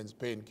judgments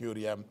per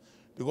incuriam,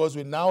 because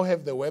we now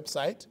have the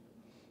website,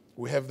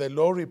 we have the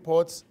law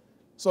reports,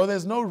 so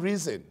there's no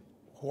reason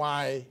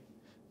why,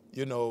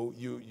 you know,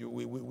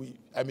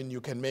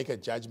 you can make a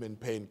judgment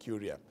per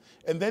incuriam.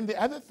 And then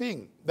the other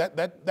thing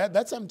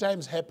that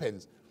sometimes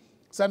happens,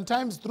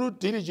 sometimes through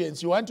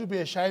diligence, you want to be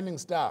a shining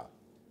star.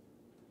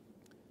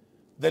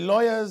 The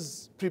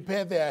lawyers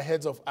prepare their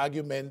heads of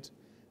argument,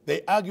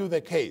 they argue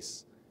the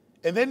case.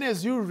 And then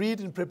as you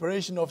read in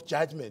preparation of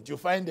judgment, you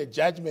find a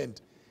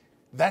judgment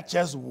that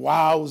just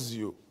wows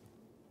you.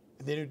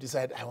 And then you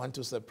decide, I want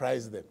to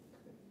surprise them.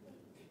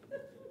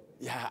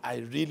 Yeah, I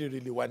really,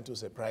 really want to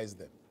surprise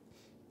them.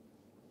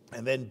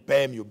 And then,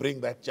 bam, you bring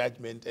that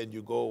judgment and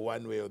you go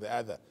one way or the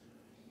other.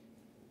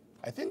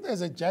 I think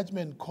there's a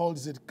judgment called,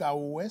 is it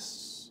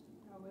Kawes?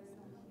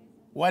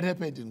 What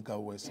happened in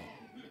Kawes?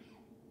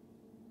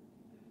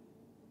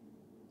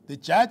 The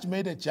judge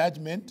made a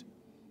judgment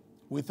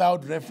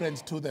without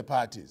reference to the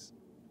parties.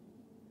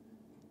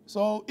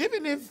 So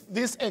even if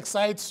this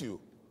excites you,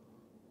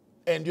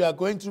 and you are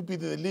going to be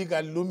the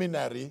legal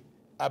luminary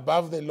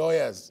above the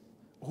lawyers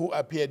who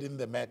appeared in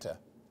the matter,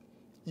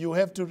 you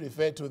have to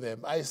refer to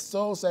them. I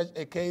saw such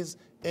a case,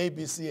 A,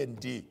 B, C, and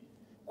D.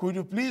 Could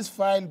you please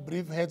file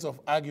brief heads of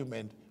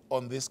argument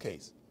on this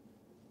case?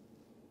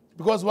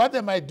 Because what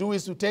they might do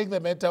is to take the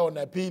matter on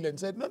appeal and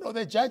say, no,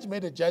 the judge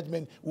made a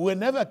judgment. We were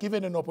never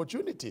given an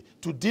opportunity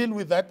to deal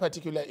with that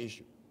particular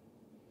issue.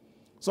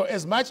 So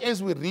as much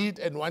as we read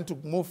and want to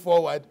move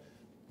forward,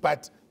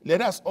 but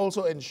let us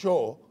also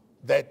ensure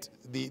that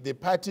the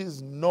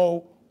parties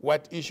know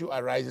what issue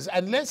arises,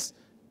 unless,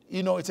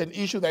 you know, it's an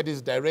issue that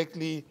is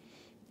directly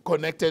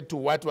connected to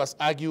what was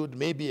argued,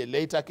 maybe a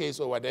later case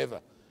or whatever.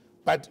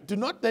 But do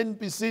not then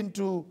be seen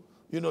to,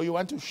 you know, you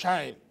want to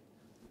shine,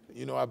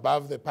 you know,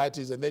 above the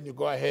parties, and then you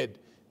go ahead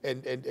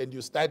and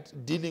you start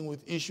dealing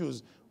with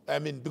issues. I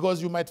mean,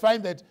 because you might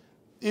find that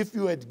if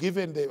you had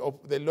given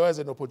the lawyers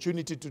an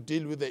opportunity to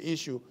deal with the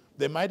issue,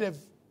 they might have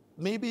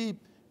maybe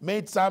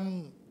made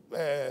some,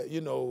 you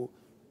know,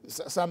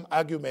 some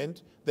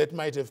argument that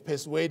might have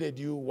persuaded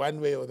you one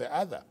way or the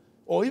other.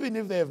 Or even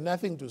if they have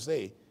nothing to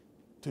say,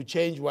 to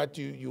change what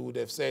you would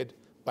have said,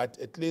 but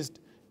at least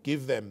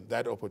give them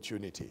that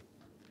opportunity.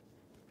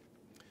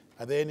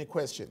 Are there any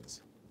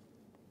questions?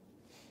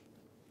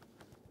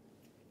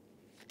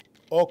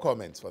 Or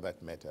comments for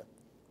that matter?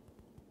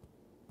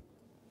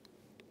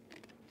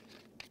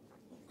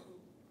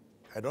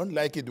 I don't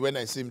like it when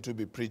I seem to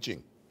be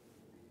preaching,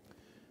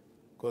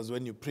 because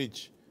when you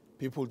preach,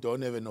 people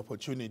don't have an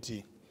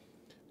opportunity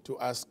to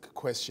ask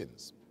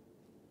questions.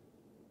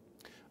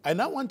 I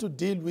now want to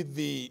deal with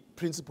the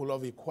principle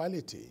of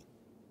equality.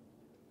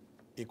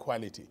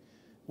 Equality.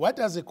 What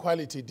does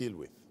equality deal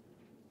with?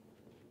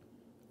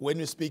 When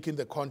you speak in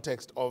the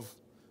context of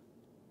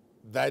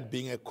that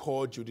being a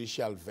core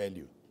judicial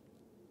value.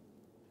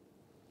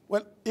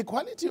 Well,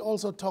 equality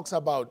also talks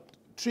about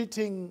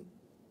treating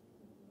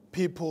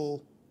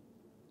people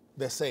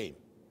the same.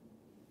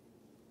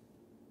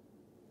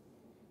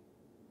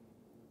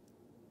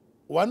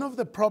 One of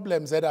the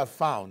problems that I've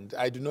found,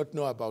 I do not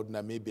know about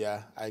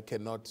Namibia, I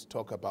cannot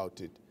talk about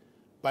it,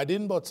 but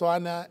in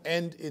Botswana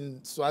and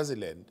in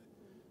Swaziland,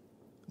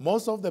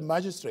 most of the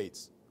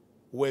magistrates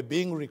were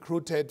being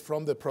recruited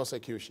from the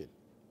prosecution.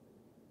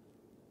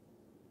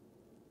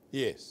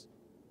 Yes.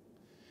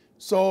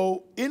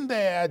 So in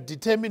their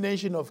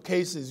determination of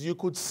cases, you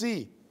could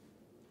see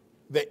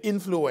the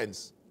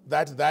influence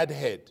that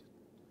had.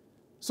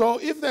 So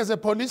if there's a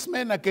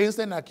policeman against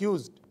an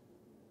accused,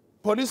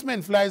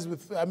 policeman flies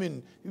with,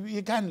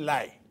 you can't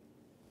lie.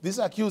 This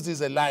accused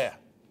is a liar.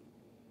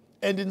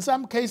 And in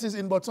some cases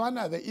in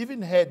Botswana, they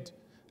even had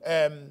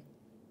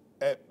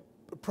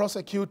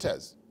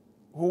prosecutors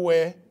who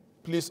were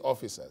police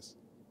officers.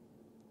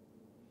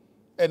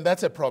 And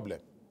that's a problem.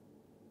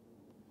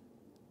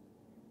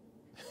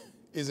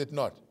 Is it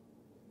not?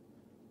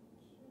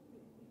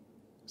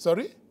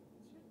 Sorry?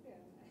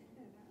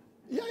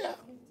 Yeah.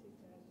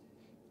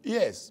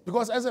 Yes,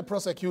 because as a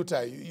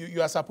prosecutor,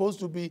 you are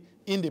supposed to be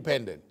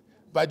independent.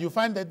 But you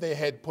find that they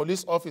had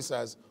police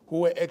officers who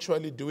were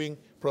actually doing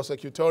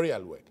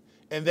prosecutorial work.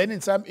 And then in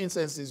some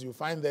instances, you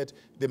find that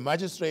the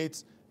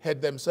magistrates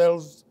had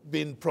themselves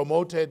been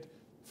promoted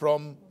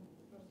from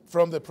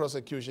the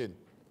prosecution.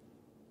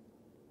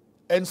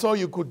 And so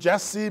you could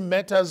just see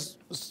matters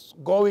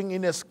going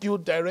in a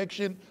skewed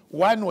direction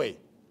one way.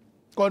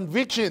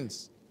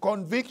 Convictions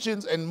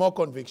and more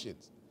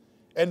convictions.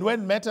 And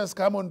when matters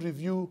come on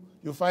review,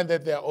 you find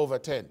that they are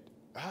overturned.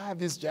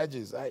 These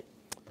judges.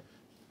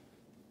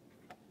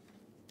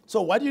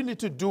 So what you need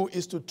to do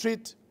is to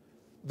treat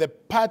the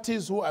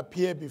parties who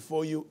appear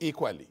before you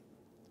equally.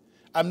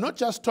 I'm not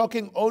just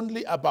talking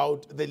only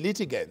about the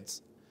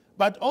litigants,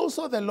 but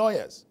also the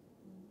lawyers.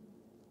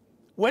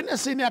 When a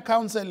senior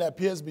counsel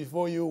appears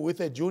before you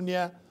with a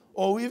junior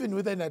or even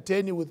with an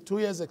attorney with 2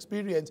 years'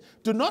 experience,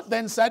 do not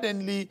then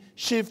suddenly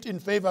shift in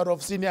favor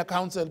of senior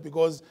counsel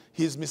because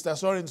he's Mr.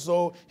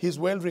 So-and-so, he's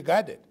well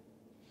regarded.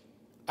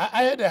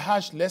 I had a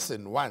harsh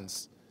lesson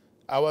once.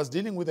 I was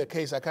dealing with a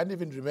case, I can't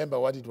even remember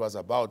what it was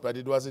about, but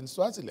it was in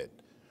Swaziland.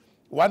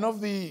 One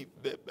of the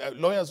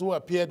lawyers who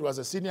appeared was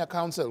a senior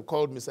counsel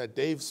called Mr.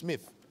 Dave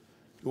Smith.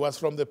 He was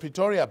from the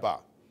Pretoria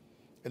Bar.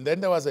 And then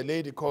there was a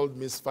lady called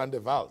Miss van der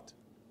Walt.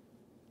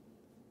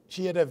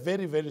 She had a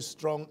very, very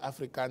strong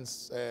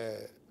Afrikaans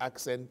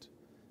accent.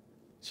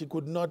 She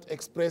could not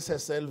express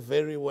herself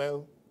very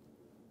well.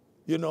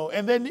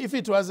 And then if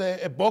it was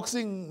a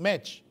boxing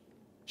match,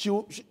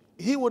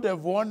 he would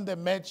have won the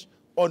match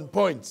on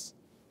points.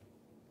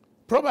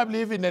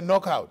 Probably even a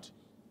knockout.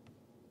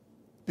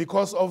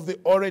 Because of the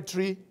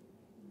oratory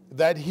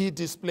that he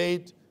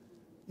displayed.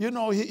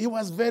 He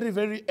was very,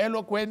 very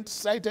eloquent,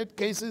 cited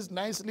cases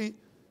nicely.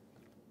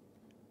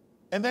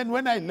 And then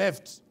when I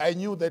left, I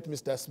knew that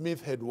Mr.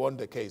 Smith had won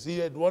the case. He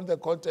had won the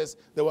contest.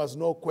 There was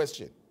no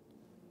question.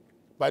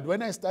 But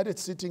when I started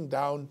sitting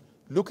down,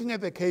 looking at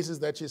the cases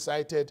that she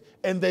cited,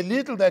 and the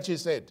little that she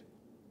said,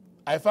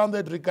 I found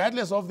that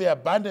regardless of the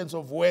abundance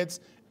of words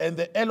and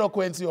the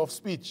eloquency of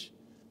speech,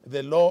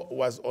 the law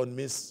was on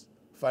Miss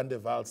van der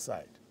Waal's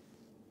side.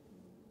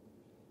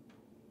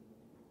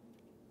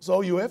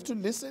 So you have to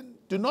listen.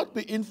 Do not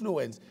be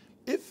influenced.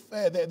 If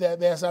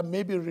there are some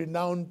maybe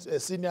renowned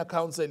senior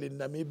counsel in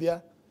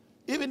Namibia,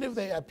 even if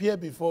they appear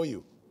before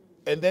you,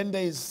 and then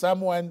there is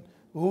someone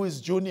who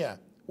is junior,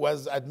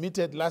 was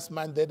admitted last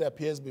month that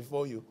appears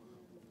before you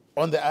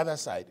on the other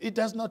side, it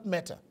does not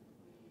matter.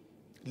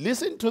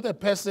 Listen to the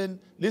person,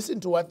 listen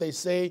to what they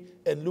say,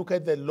 and look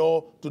at the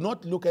law. Do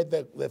not look at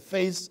the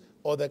face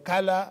or the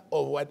color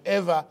or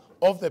whatever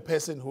of the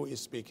person who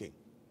is speaking.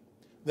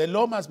 The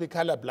law must be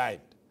colorblind.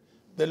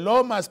 The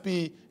law must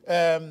be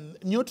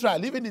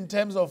neutral, even in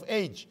terms of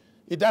age.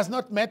 It does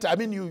not matter.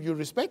 You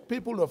respect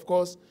people, of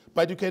course,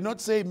 but you cannot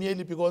say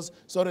merely because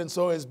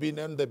so-and-so has been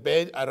on the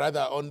bed, or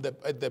rather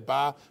at the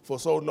bar for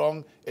so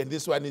long, and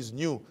this one is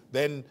new,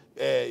 then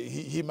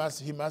he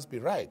must be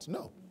right.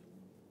 No.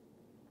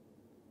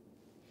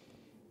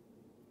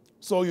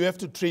 So you have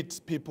to treat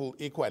people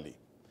equally.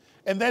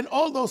 And then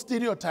all those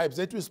stereotypes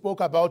that we spoke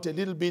about a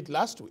little bit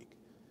last week.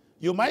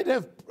 You might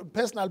have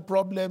personal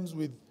problems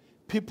with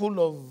people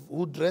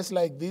who dress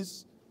like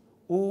this,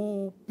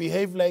 who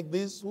behave like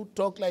this, who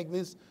talk like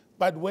this.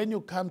 But when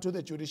you come to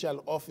the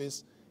judicial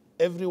office,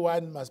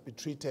 everyone must be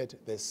treated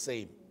the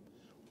same.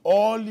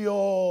 All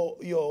your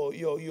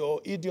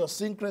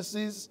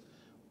idiosyncrasies,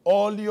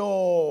 all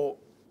your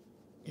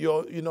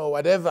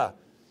whatever,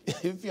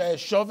 if you're a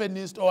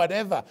chauvinist or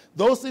whatever,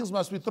 those things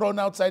must be thrown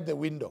outside the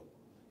window.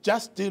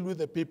 Just deal with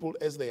the people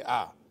as they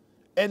are.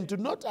 And do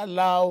not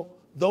allow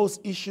those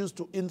issues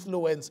to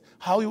influence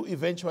how you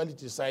eventually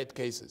decide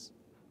cases.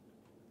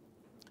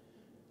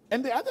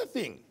 And the other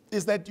thing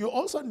is that you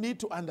also need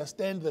to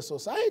understand the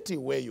society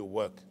where you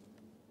work.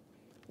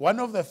 One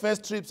of the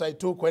first trips I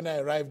took when I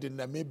arrived in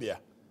Namibia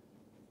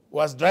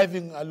was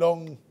driving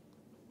along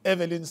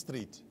Evelyn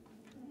Street.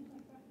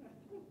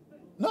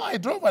 No, I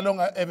drove along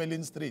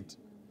Evelyn Street.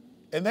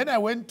 And then I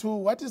went to,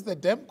 what is the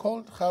dam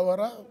called?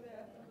 Khawara?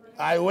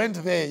 I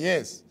went there,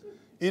 yes.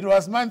 It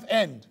was month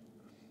end.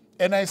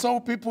 And I saw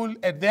people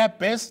at their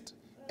best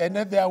and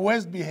at their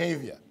worst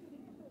behavior.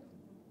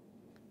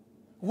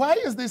 Why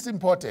is this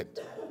important?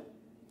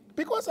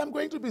 Because I'm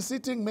going to be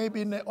sitting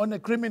maybe on a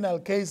criminal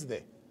case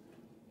there.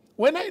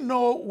 When I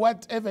know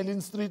what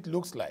Evelyn Street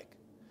looks like,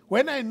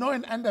 when I know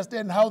and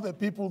understand how the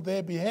people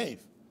there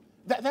behave,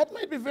 that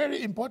might be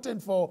very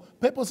important for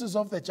purposes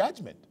of the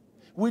judgment.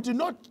 We do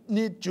not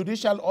need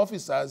judicial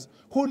officers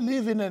who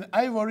live in an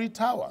ivory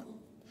tower.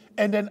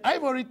 And an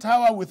ivory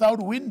tower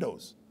without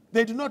windows.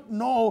 They do not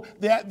know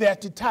they are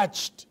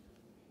detached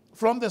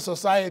from the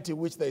society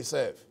which they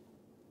serve.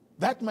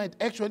 That might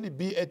actually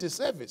be at a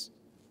service.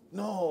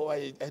 No,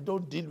 I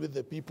don't deal with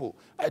the people.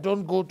 I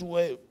don't go to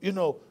where,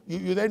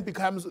 you then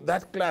becomes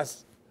that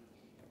class.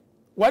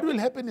 What will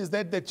happen is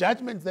that the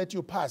judgments that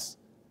you pass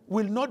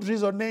will not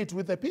resonate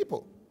with the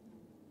people.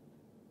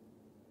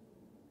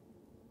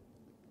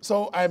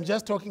 So I'm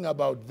just talking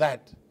about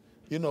that,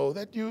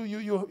 that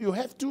you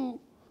have to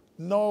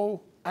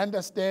know,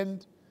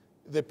 understand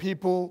the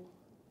people.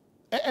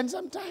 And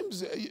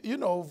sometimes,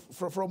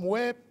 from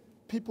where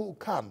people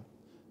come,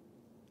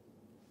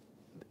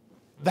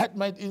 that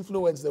might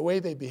influence the way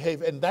they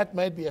behave, and that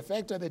might be a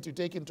factor that you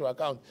take into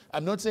account.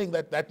 I'm not saying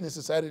that that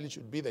necessarily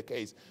should be the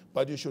case,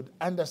 but you should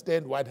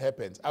understand what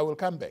happens. I will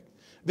come back.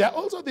 There are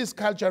also these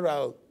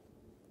cultural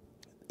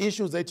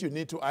issues that you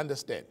need to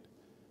understand.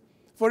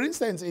 For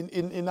instance,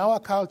 in our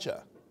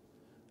culture,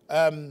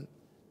 the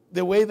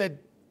way that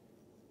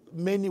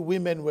many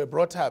women were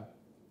brought up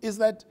is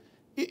that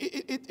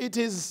it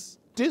is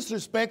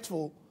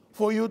disrespectful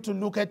for you to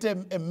look at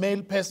a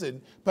male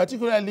person,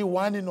 particularly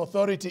one in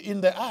authority, in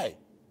the eye.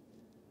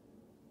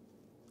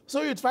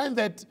 So you'd find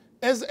that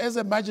as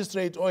a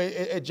magistrate or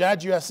a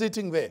judge, you are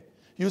sitting there.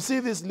 You see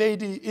this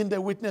lady in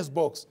the witness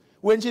box.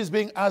 When she's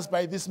being asked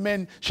by this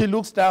man, she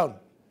looks down.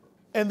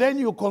 And then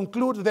you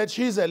conclude that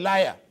she's a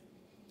liar.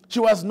 She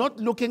was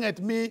not looking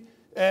at me,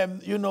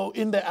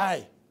 in the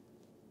eye.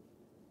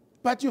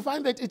 But you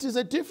find that it is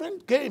a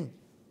different game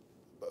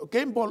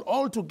ball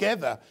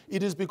altogether.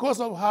 It is because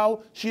of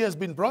how she has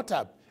been brought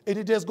up. And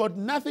it has got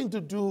nothing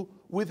to do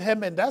with her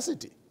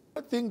mendacity.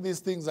 I don't think these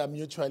things are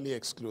mutually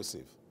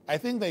exclusive. I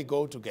think they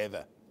go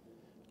together.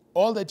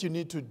 All that you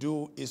need to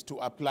do is to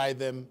apply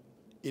them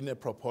in a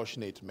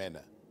proportionate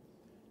manner.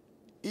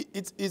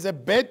 It's a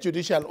bad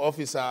judicial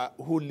officer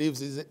who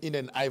lives in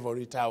an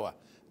ivory tower,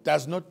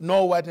 does not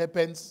know what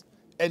happens,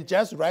 and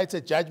just writes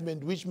a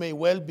judgment which may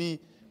well be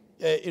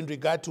in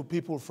regard to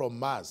people from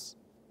Mars,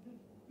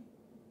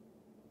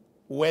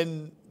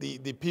 when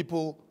the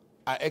people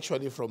are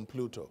actually from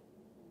Pluto.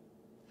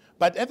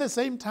 But at the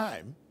same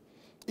time,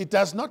 it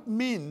does not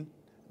mean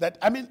that,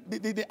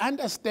 the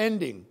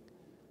understanding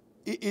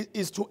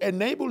is to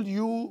enable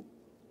you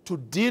to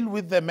deal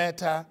with the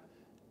matter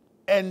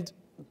and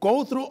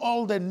go through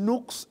all the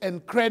nooks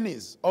and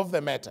crannies of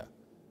the matter.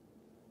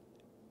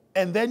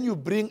 And then you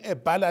bring a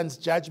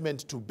balanced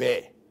judgment to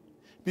bear.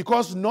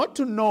 Because not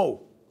to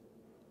know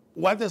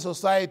what the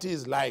society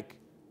is like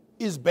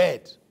is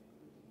bad.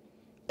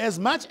 As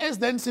much as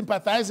then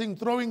sympathizing,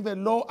 throwing the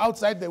law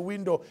outside the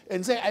window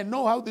and say, I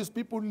know how these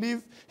people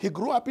live. He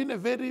grew up in a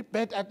very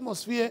bad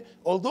atmosphere.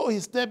 Although he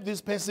stabbed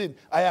this person,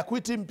 I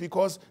acquit him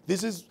because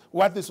this is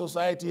what the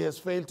society has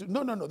failed to.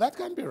 No, that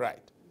can't be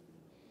right.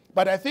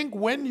 But I think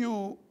when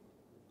you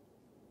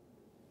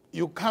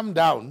come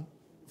down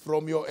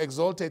from your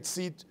exalted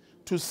seat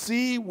to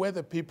see where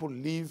the people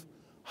live,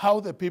 how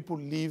the people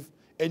live,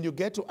 and you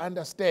get to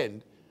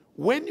understand,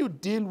 when you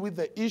deal with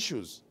the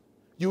issues,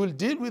 you will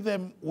deal with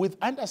them with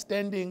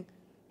understanding,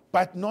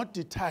 but not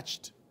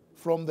detached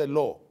from the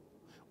law.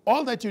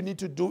 All that you need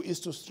to do is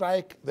to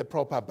strike the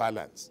proper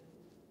balance.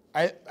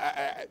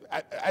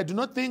 I do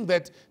not think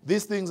that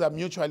these things are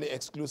mutually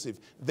exclusive.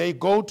 They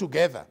go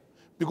together.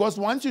 Because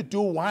once you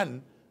do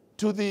one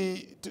to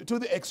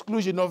the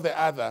exclusion of the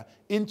other,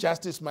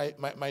 injustice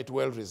might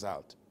well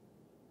result.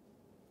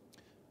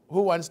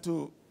 Who wants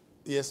to?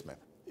 Yes, ma'am.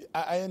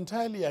 I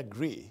entirely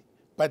agree.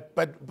 But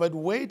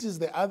wait is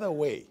the other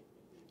way.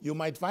 You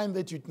might find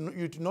that you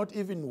do not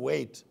even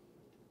wait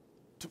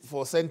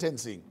for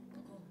sentencing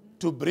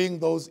to bring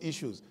those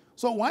issues.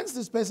 So once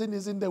this person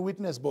is in the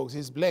witness box,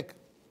 he's black.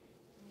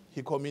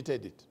 He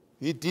committed it.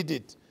 He did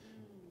it.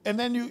 And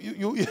then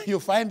you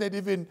find that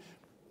even,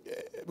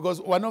 because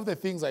one of the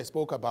things I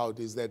spoke about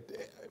is that,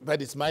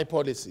 but it's my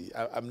policy.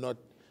 I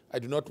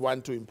do not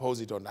want to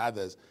impose it on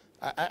others.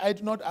 I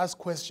do not ask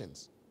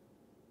questions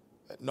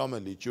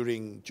normally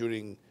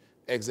during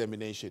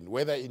examination,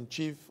 whether in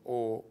chief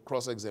or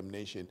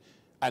cross-examination,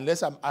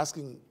 unless I'm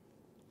asking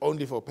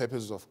only for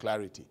purposes of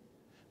clarity.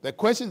 The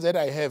questions that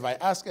I have, I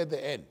ask at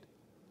the end.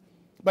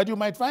 But you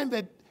might find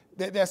that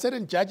there are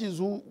certain judges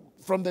who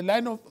from the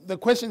line of the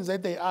questions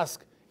that they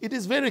ask, it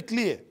is very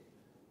clear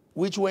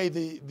which way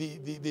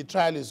the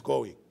trial is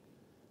going.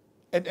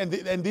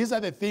 And these are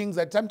the things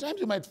that sometimes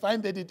you might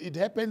find that it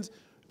happens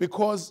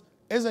because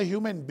as a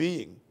human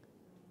being,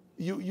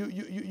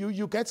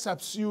 you get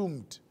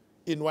subsumed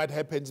in what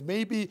happens.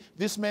 Maybe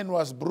this man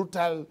was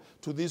brutal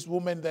to this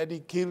woman that he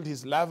killed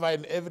his lover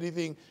and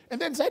everything.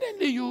 And then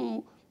suddenly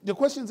the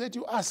questions that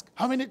you ask,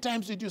 how many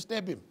times did you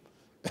stab him?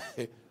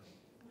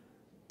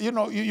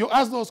 You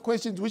ask those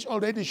questions which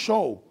already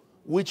show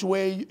which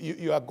way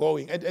you are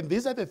going. And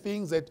these are the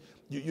things that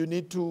you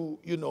need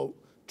to,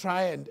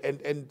 try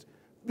and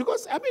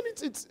because, I mean,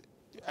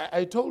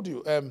 I told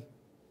you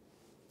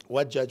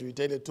what Judge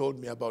Witele told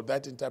me about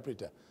that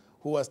interpreter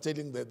who was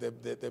telling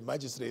the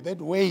magistrate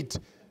that, wait,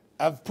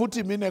 I've put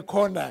him in a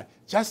corner,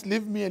 just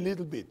leave me a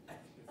little bit.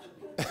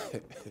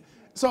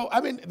 So,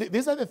 I mean,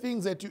 these are the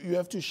things that you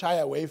have to shy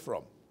away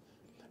from.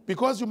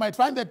 Because you might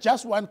find that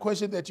just one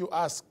question that you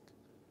ask,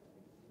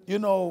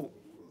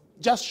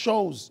 just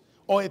shows,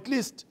 or at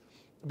least,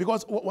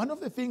 because one of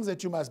the things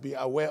that you must be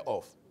aware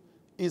of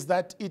is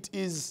that it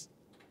is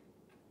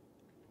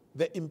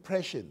the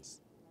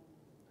impressions.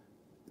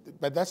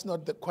 But that's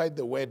not quite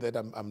the word that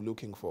I'm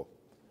looking for.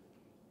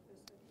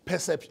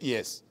 Perception,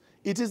 yes.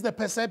 It is the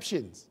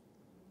perceptions.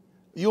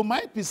 You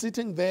might be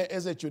sitting there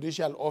as a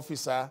judicial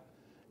officer,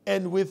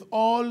 and with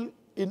all,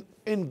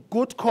 in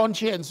good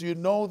conscience, you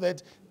know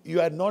that you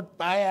are not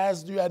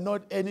biased, you are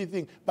not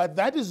anything. But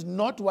that is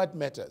not what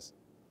matters.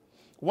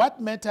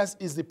 What matters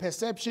is the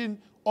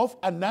perception of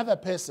another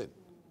person.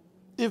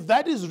 If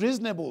that is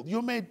reasonable,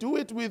 you may do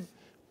it with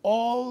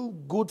all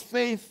good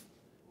faith,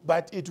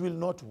 but it will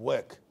not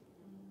work.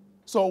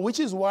 So, which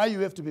is why you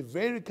have to be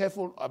very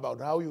careful about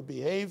how you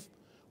behave,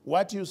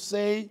 what you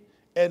say,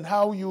 and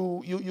how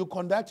you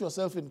conduct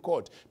yourself in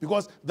court.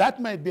 Because that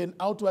might be an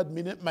outward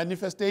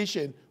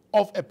manifestation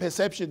of a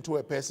perception to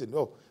a person.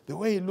 Oh, the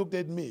way he looked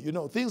at me,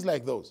 things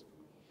like those.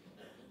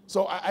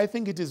 So I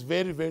think it is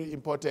very, very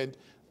important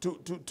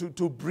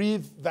to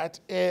breathe that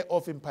air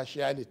of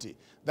impartiality,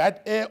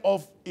 that air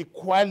of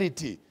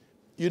equality,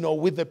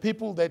 with the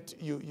people that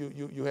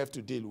you have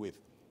to deal with.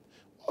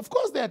 Of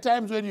course, there are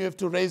times when you have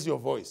to raise your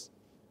voice.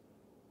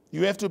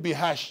 You have to be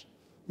harsh.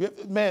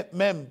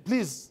 Ma'am,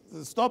 please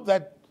stop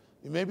that.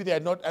 Maybe they are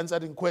not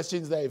answering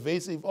questions, they're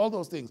evasive, all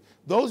those things.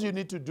 Those you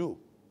need to do.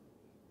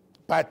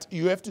 But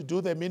you have to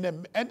do them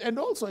and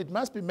also it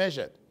must be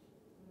measured.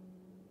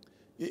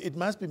 It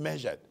must be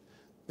measured.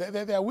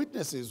 There are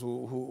witnesses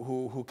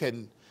who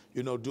can,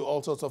 do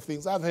all sorts of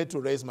things. I've had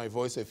to raise my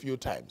voice a few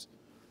times.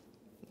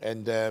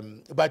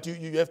 But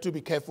you have to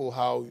be careful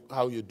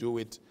how you do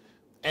it,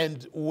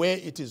 and where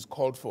it is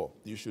called for,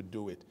 you should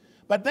do it.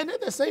 But then at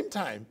the same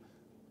time,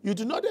 you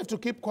do not have to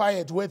keep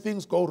quiet where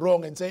things go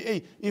wrong and say,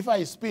 hey, if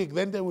I speak,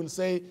 then they will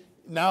say,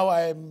 now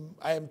I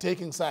am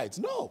taking sides.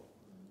 No,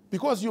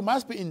 because you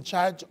must be in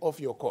charge of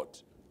your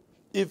court.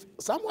 If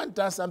someone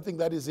does something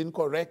that is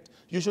incorrect,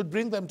 you should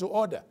bring them to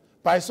order.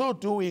 By so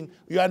doing,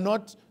 you are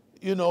not,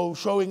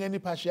 showing any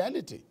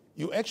partiality.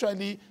 You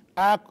actually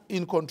are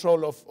in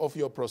control of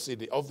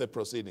the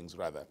proceedings,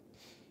 rather.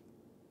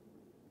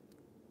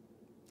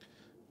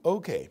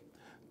 Okay,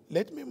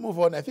 let me move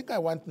on. I think I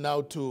want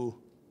now to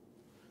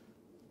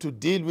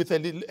deal with a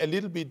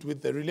little bit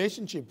with the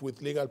relationship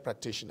with legal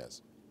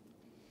practitioners.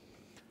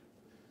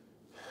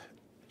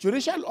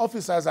 Judicial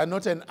officers are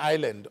not an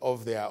island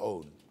of their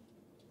own.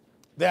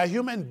 They are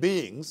human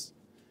beings,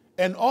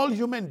 and all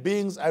human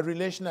beings are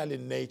relational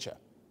in nature.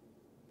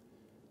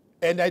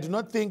 And I do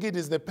not think it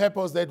is the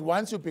purpose that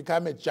once you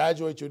become a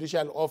judge or a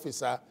judicial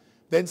officer,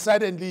 then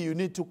suddenly you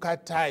need to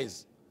cut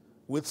ties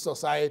with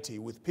society,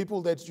 with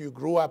people that you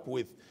grew up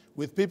with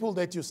people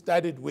that you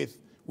studied with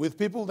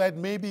people that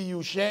maybe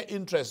you share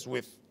interests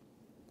with.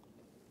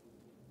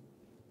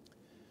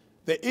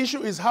 The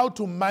issue is how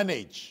to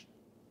manage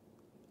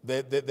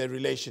the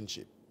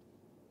relationship.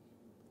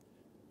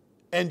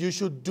 And you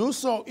should do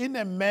so in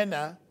a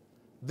manner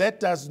that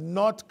does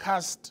not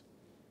cast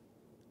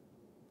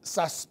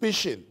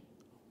suspicion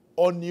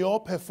on your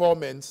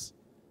performance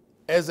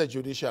as a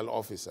judicial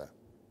officer.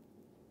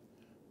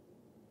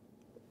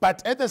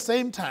 But at the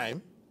same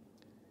time,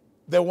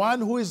 the one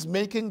who is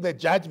making the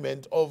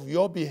judgment of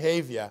your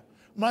behavior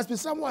must be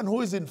someone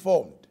who is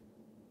informed.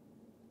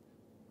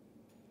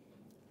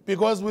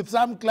 Because with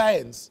some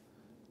clients,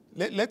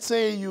 let's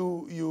say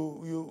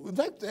in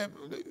fact,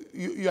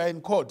 you are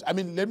in court. I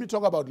mean, let me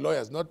talk about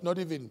lawyers, not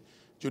even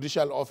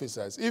judicial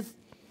officers. If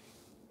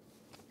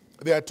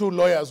there are two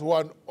lawyers who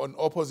are on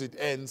opposite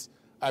ends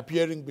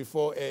appearing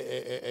before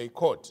a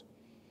court,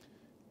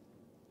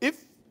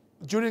 if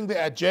during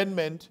the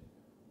adjournment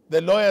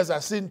the lawyers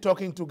are seen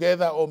talking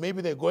together, or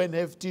maybe they go and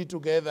have tea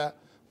together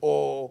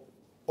or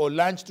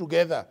lunch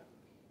together,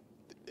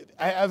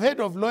 I've heard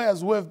of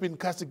lawyers who have been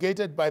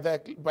castigated by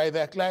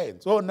their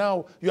clients. Oh,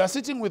 now you are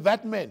sitting with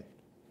that man.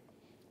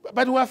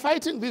 But we are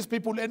fighting these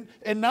people,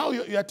 and now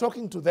you are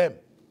talking to them.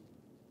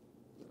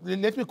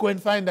 Let me go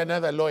and find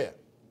another lawyer.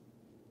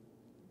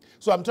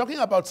 So I'm talking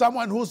about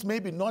someone who's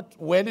maybe not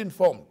well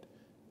informed.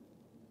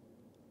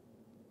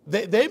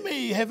 They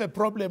may have a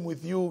problem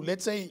with you.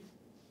 Let's say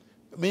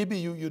maybe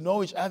you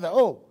know each other.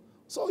 Oh,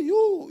 so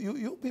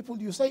you people,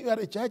 you say you are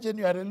a judge and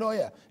you are a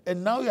lawyer,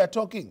 and now you are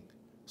talking.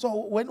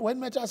 So when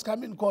matters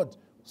come in court,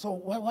 so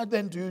what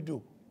then do you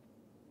do?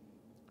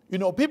 You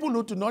know, people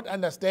who do not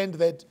understand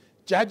that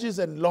judges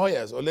and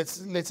lawyers, or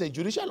let's say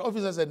judicial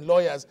officers and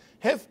lawyers,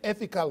 have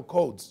ethical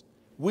codes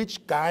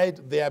which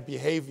guide their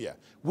behavior,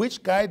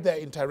 which guide their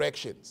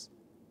interactions.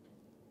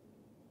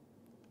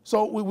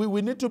 So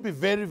we need to be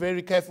very,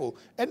 very careful,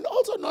 and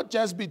also not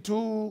just be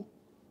too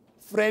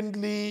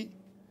friendly,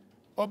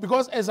 or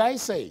because, as I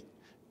say,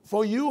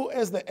 for you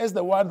as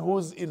the one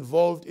who's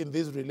involved in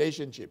this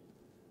relationship,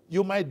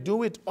 you might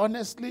do it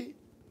honestly,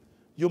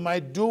 you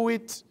might do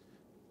it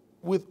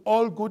with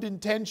all good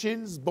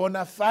intentions,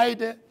 bona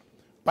fide,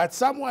 but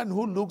someone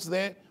who looks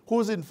there,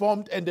 who's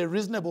informed and a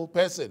reasonable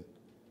person,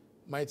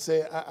 might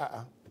say,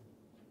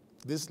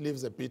 this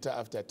leaves a bitter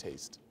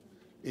aftertaste.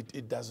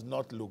 It does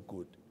not look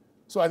good.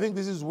 So I think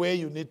this is where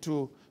you need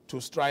to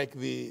strike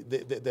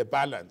the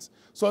balance,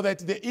 so that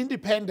the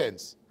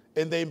independence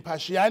and the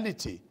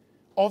impartiality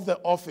of the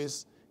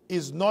office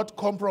is not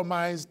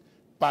compromised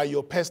by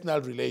your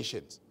personal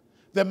relations.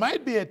 There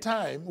might be a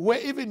time where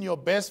even your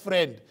best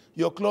friend,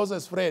 your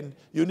closest friend,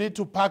 you need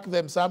to park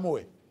them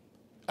somewhere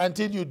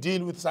until you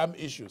deal with some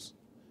issues.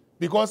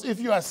 Because if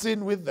you are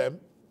seen with them,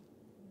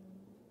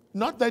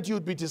 not that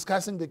you'd be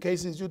discussing the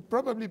cases, you'd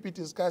probably be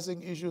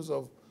discussing issues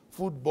of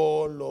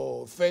football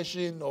or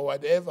fashion or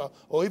whatever,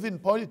 or even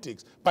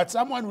politics. But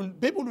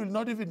people will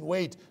not even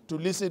wait to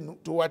listen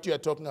to what you are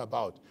talking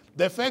about.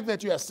 The fact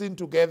that you are seen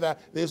together,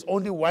 there's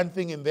only one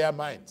thing in their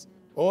minds.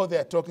 Oh, they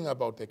are talking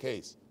about the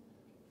case.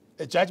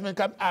 A judgment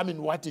comes, I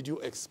mean, what did you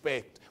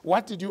expect?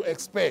 What did you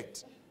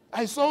expect?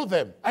 I saw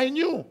them. I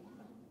knew.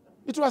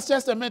 It was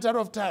just a matter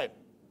of time.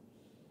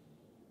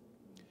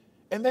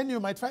 And then you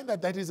might find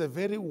that that is a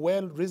very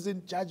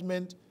well-reasoned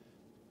judgment,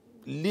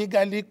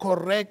 legally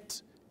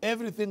correct,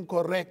 everything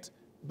correct,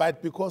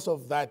 but because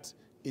of that,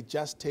 it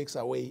just takes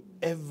away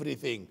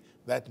everything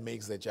that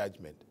makes the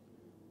judgment.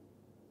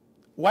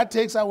 What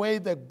takes away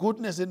the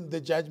goodness in the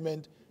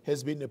judgment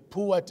has been a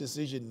poor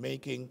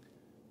decision-making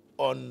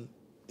on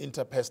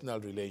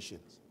interpersonal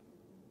relations.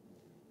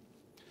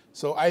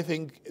 So I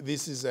think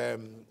this is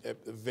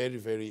very,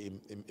 very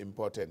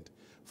important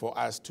for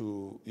us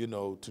to,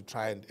 to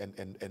try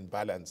and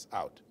balance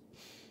out.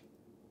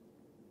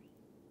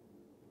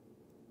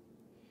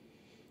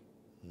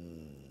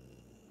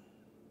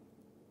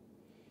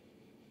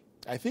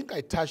 I think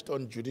I touched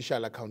on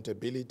judicial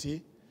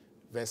accountability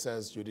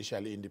versus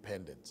judicial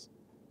independence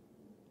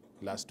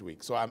last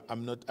week. So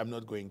I'm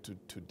not going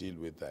to deal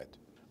with that.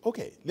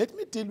 Okay, let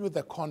me deal with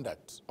the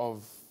conduct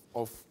of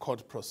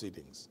court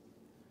proceedings.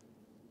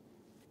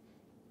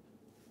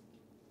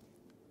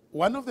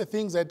 One of the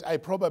things that I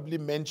probably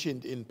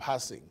mentioned in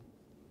passing,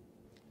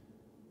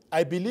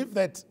 I believe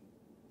that,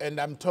 and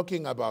I'm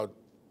talking about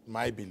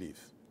my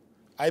belief,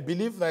 I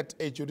believe that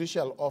a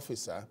judicial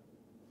officer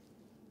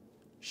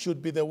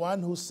should be the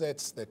one who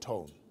sets the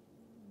tone.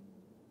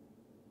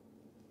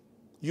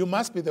 You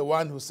must be the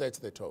one who sets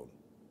the tone.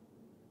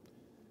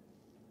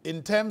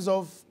 In terms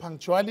of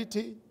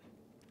punctuality,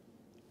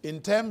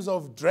 in terms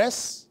of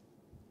dress,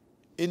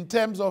 in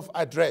terms of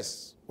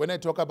address. When I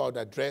talk about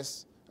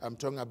address, I'm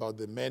talking about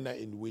the manner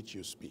in which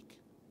you speak.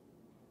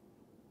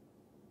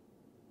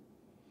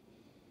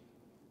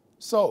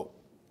 So,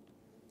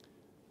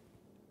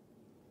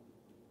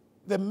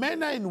 the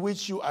manner in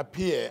which you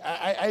appear,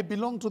 I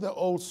belong to the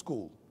old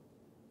school.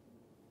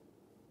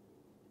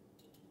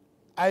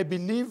 I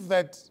believe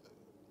that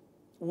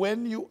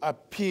when you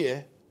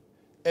appear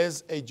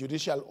as a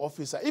judicial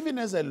officer, even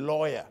as a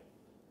lawyer,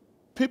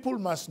 people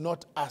must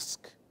not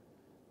ask.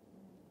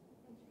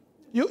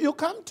 You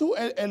come to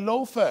a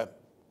law firm,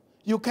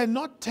 you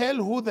cannot tell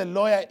who the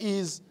lawyer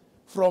is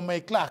from a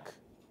clerk,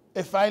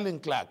 a filing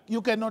clerk.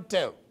 You cannot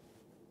tell.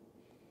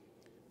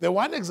 The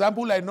one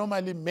example I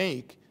normally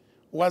make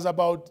was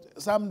about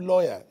some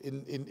lawyer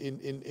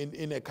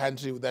in a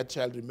country that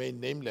shall remain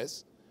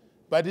nameless,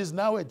 but is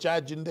now a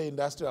judge in the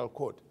industrial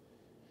court.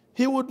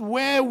 He would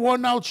wear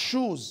worn-out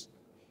shoes.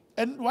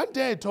 And one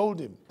day I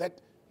told him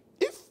that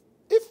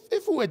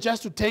if we were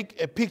just to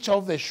take a picture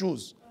of the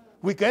shoes,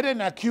 we get an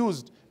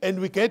accused and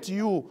we get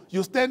you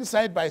stand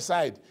side by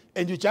side,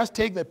 and you just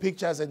take the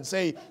pictures and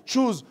say,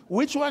 choose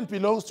which one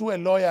belongs to a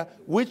lawyer,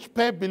 which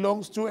pair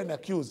belongs to an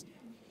accused.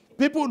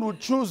 People would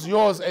choose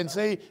yours and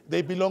say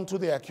they belong to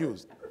the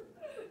accused.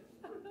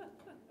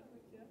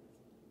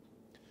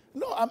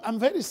 No, I'm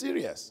very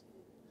serious.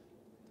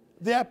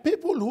 There are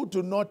people who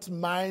do not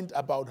mind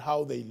about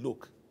how they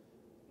look.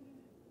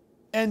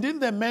 And in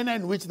the manner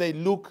in which they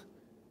look,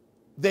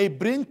 they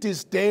bring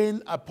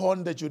disdain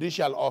upon the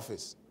judicial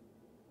office.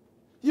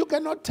 You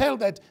cannot tell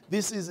that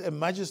this is a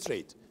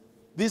magistrate,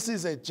 this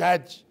is a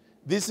judge,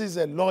 this is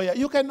a lawyer.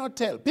 You cannot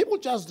tell. People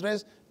just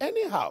dress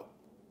anyhow.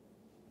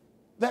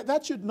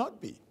 That should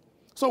not be.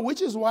 So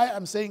which is why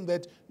I'm saying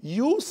that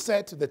you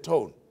set the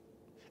tone,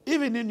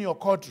 even in your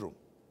courtroom.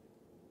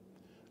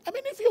 I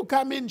mean, if you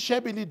come in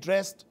shabbily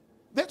dressed,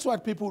 that's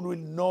what people will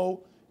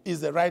know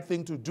is the right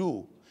thing to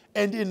do.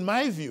 And in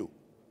my view,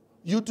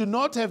 you do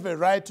not have a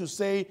right to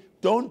say,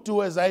 don't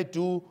do as I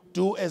do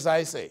as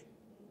I say.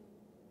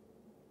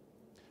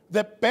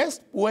 The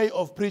best way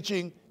of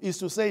preaching is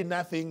to say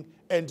nothing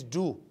and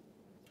do.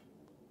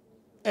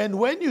 And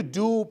when you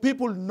do,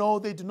 people know,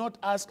 they do not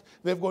ask,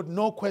 they've got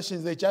no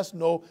questions, they just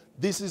know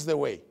this is the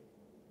way.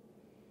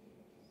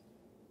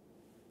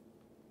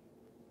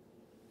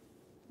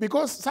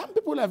 Because some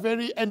people are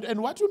very,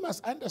 and what we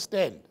must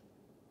understand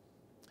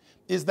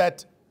is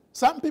that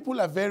some people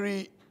are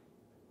very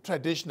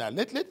traditional.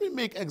 Let me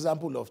make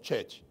example of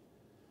church.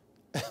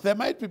 There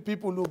might be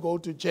people who go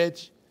to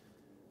church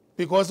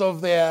because of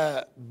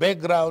their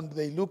background.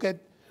 They look at,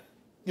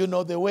 you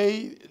know, the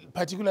way,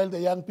 particularly the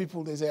young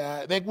people, they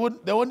say, they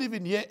won't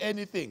even hear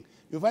anything.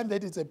 You find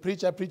that it's a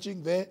preacher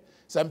preaching there.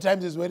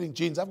 Sometimes he's wearing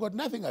jeans. I've got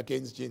nothing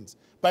against jeans.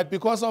 But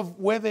because of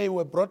where they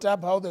were brought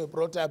up, how they were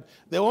brought up,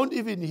 they won't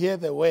even hear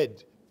the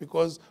word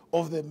because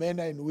of the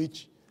manner in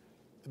which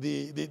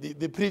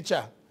the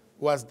preacher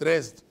was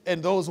dressed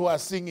and those who are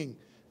singing,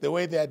 the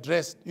way they are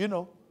dressed, you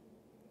know.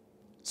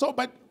 So,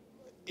 but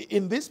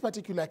in this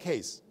particular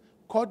case,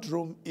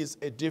 courtroom is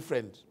a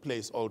different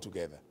place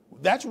altogether.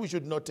 That we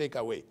should not take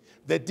away.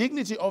 The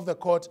dignity of the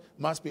court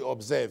must be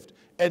observed.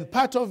 And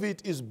part of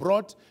it is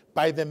brought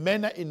by the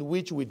manner in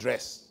which we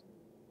dress.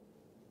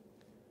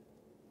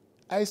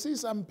 I see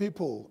some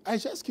people, I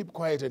just keep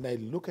quiet and I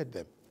look at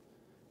them.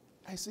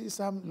 I see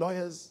some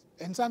lawyers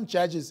and some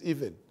judges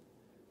even.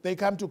 They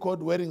come to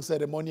court wearing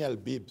ceremonial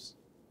bibs.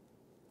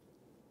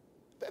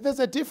 There's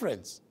a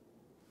difference.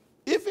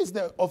 If it's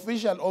the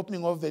official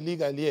opening of the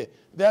legal year,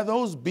 there are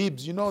those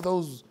bibs, you know,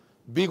 those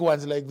big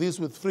ones like this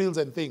with frills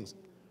and things.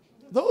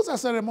 Those are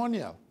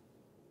ceremonial.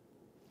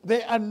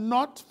 They are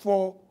not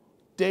for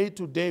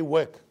day-to-day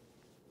work.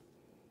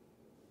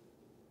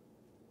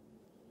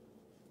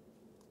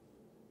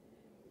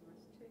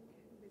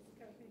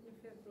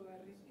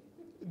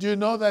 Do you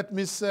know that,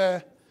 Ms.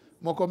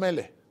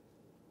 Mokomele?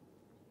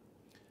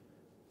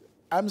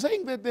 I'm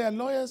saying that there are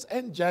lawyers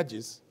and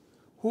judges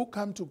who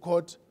come to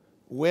court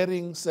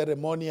wearing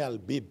ceremonial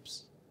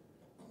bibs.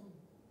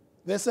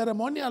 The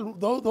ceremonial,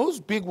 those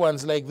big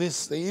ones like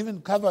this, they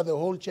even cover the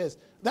whole chest.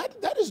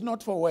 That is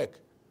not for work.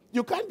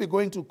 You can't be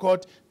going to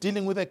court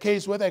dealing with a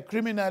case, whether a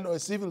criminal or a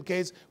civil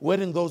case,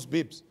 wearing those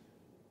bibs.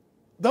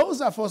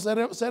 Those are for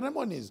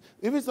ceremonies.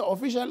 If it's the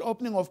official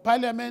opening of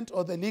parliament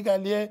or the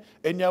legal year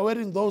and you're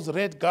wearing those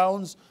red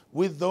gowns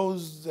with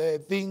those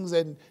things,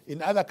 and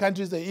in other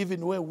countries they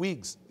even wear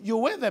wigs, you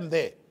wear them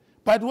there.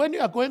 But when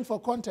you are going for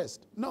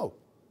contest, no.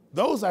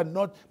 Those are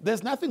not,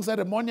 there's nothing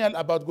ceremonial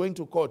about going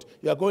to court.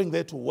 You are going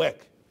there to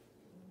work.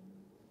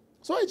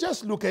 So I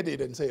just look at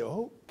it and say,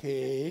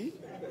 okay,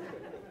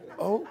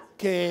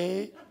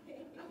 okay.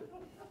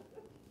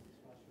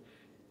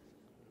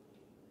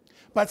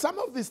 But some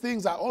of these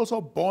things are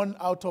also born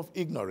out of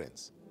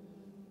ignorance.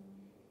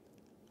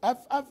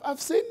 I've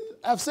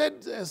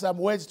said some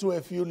words to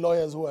a few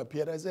lawyers who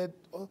appeared. I said,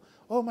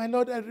 oh, my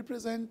Lord, I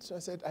represent. I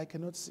said, I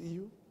cannot see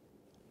you.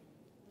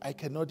 I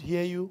cannot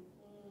hear you.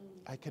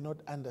 I cannot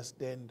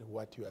understand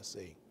what you are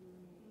saying.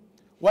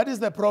 What is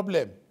the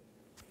problem?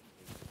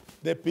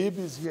 The bib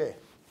is here.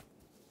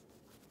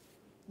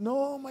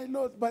 No, my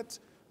Lord, but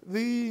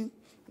the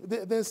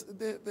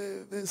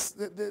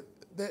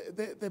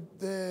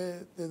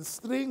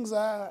strings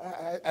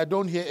are, I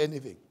don't hear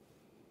anything.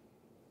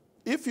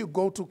 If you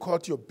go to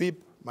court, your bib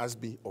must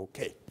be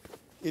okay.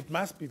 It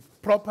must be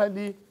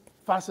properly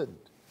fastened.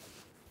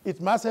 It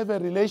must have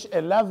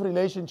a love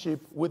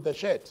relationship with the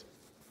shirt.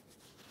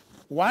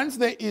 Once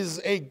there is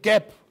a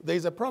gap, there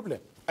is a problem.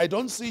 I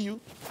don't see you.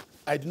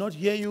 I do not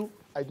hear you.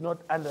 I do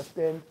not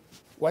understand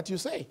what you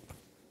say.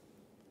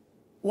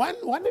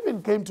 One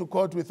even came to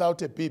court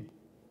without a bib.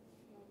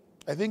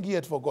 I think he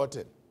had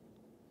forgotten.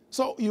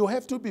 So you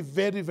have to be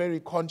very, very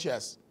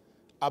conscious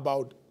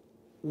about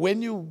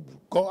when you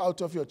go out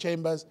of your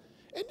chambers,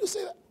 and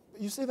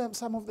you see that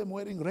some of them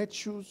wearing red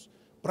shoes,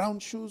 brown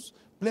shoes,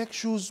 black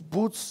shoes,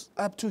 boots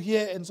up to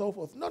here and so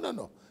forth. No, no,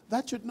 no.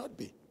 That should not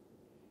be.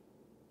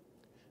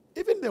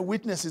 Even the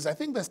witnesses, I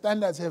think the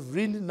standards have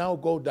really now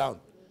gone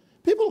down.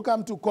 People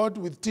come to court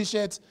with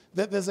T-shirts.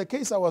 There's a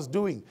case I was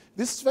doing.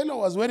 This fellow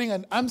was wearing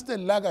an Amstel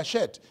Lager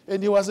shirt,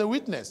 and he was a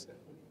witness.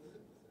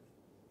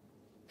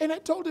 And I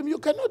told him, you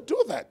cannot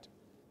do that.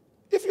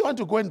 If you want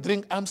to go and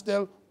drink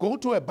Amstel, go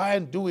to a bar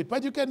and do it.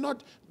 But you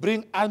cannot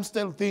bring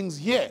Amstel things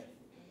here.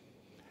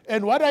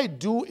 And what I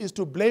do is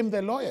to blame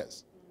the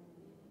lawyers.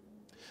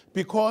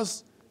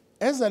 Because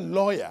as a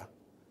lawyer,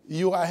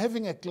 you are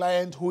having a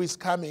client who is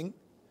coming.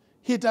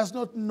 He does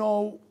not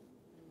know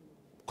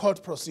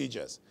court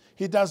procedures.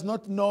 He does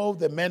not know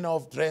the manner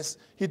of dress.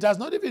 He does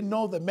not even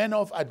know the manner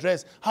of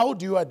address. How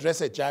do you address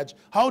a judge?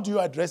 How do you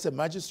address a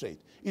magistrate?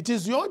 It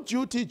is your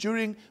duty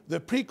during the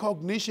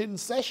precognition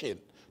session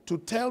to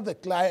tell the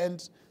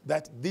client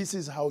that this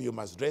is how you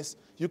must dress.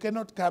 You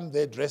cannot come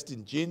there dressed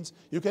in jeans.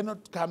 You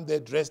cannot come there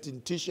dressed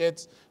in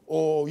T-shirts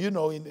or, you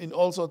know, in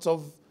all sorts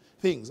of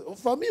things.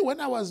 For me,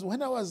 when I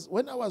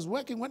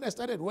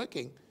started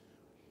working,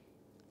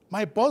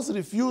 My boss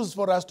refused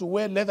for us to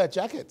wear leather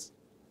jackets.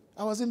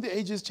 I was in the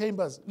AG's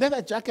chambers.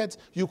 Leather jackets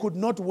you could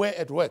not wear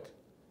at work.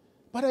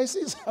 But I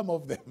see some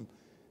of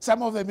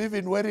them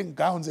even wearing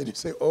gowns, and you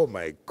say, oh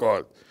my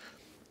God.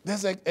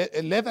 There's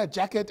a leather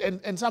jacket,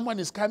 and someone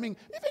is coming,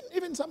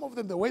 even some of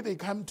them, the way they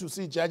come to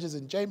see judges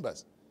in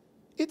chambers.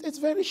 It's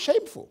very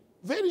shameful,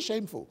 very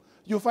shameful.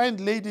 You find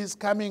ladies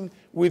coming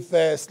with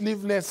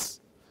sleeveless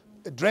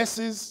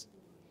dresses,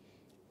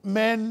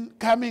 men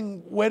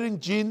coming wearing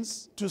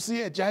jeans to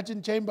see a judge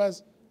in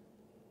chambers.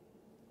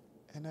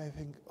 And I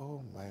think,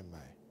 oh my.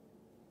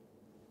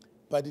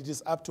 But it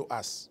is up to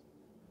us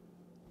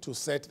to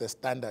set the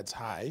standards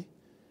high.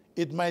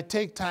 It might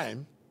take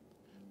time,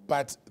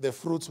 but the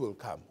fruits will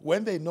come.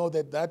 When they know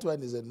that that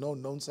one is a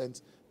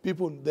no-nonsense,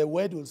 the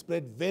word will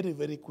spread very,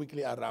 very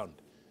quickly around.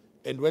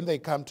 And when they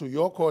come to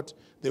your court,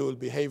 they will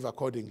behave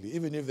accordingly,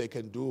 even if they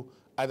can do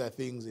other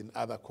things in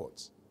other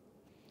courts.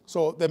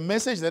 So the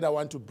message that I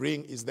want to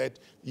bring is that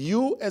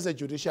you as a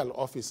judicial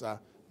officer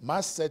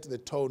must set the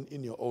tone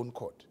in your own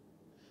court.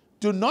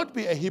 Do not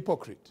be a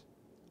hypocrite.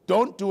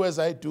 Don't do as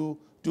I do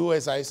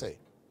as I say.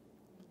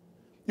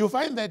 You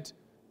find that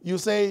you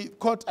say,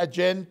 court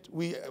adjourned,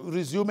 we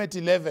resume at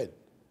 11.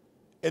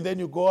 And then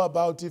you go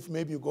about, if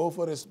maybe you go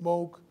for a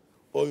smoke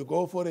or you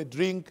go for a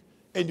drink,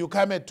 and you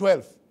come at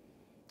 12.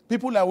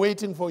 People are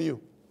waiting for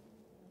you.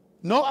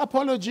 No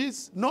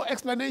apologies, no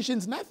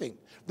explanations, nothing.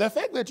 The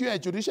fact that you're a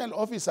judicial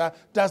officer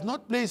does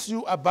not place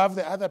you above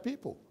the other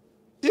people.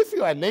 If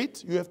you are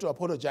late, you have to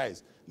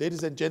apologize.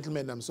 Ladies and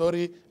gentlemen, I'm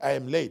sorry, I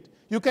am late.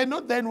 You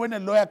cannot then, when a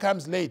lawyer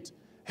comes late,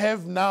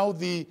 have now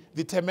the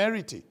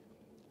temerity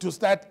to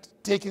start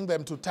taking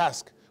them to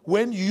task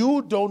when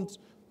you don't,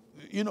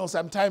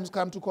 sometimes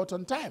come to court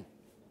on time.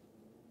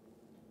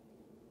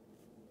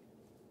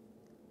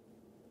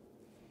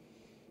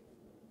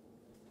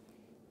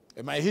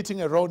 Am I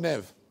hitting a raw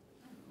nerve?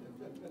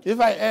 If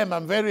I am,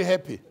 I'm very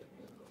happy.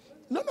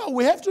 No,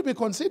 we have to be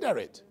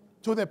considerate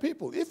to the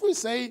people. If we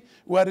say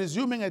we're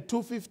resuming at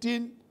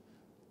 2:15,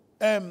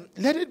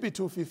 let it be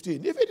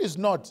 2:15. If it is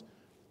not,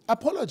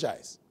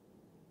 apologize.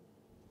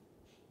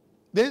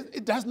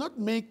 It does not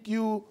make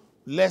you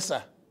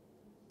lesser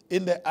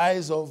in the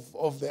eyes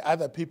of the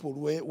other people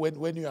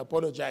when you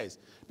apologize,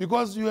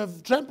 because you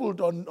have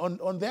trampled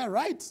on their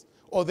rights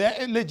or their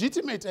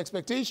legitimate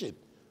expectation,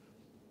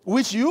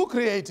 which you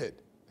created.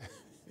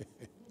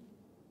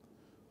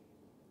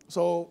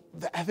 So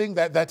I think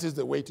that is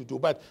the way to do.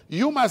 But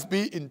you must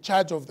be in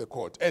charge of the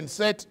court and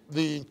set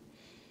the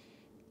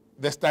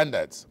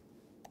standards.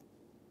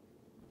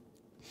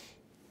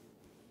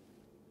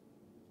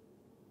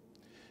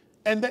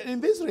 And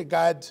in this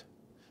regard,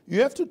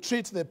 you have to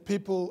treat the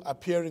people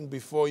appearing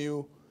before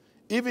you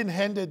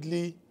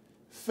even-handedly,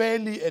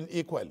 fairly, and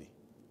equally.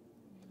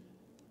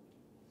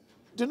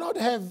 Do not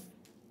have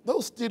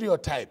those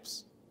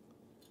stereotypes.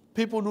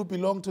 People who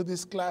belong to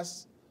this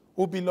class,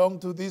 who belong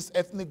to this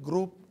ethnic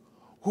group,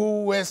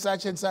 who wear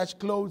such and such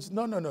clothes.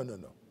 No.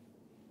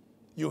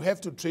 You have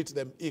to treat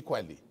them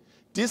equally.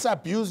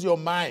 Disabuse your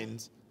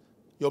mind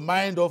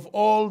of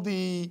all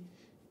the,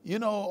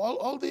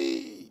 all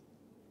the,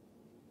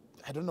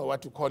 I don't know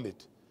what to call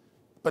it,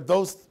 but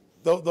those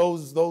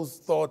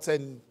thoughts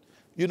and,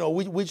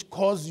 which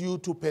cause you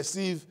to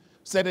perceive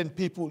certain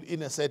people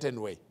in a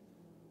certain way.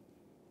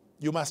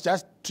 You must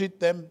just treat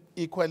them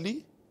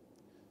equally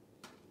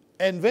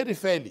and very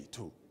fairly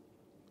too,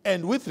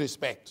 and with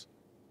respect.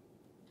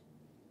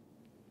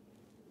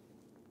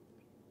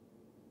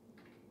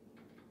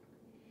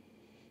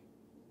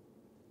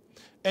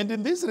 And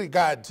in this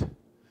regard,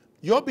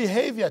 your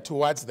behavior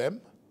towards them,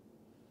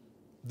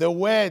 the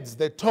words,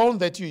 the tone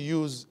that you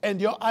use,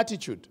 and your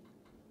attitude,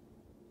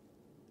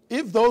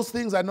 if those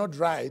things are not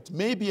right,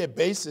 may be a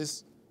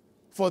basis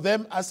for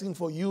them asking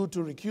for you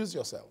to recuse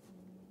yourself.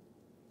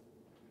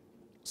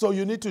 So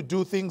you need to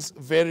do things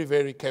very,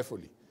 very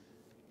carefully.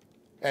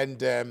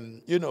 And,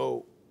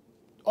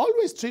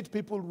 always treat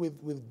people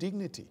with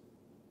dignity.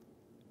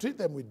 Treat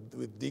them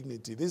with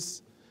dignity.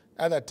 This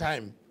other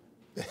time,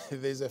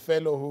 there's a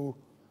fellow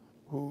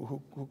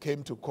who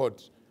came to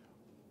court.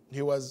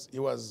 He was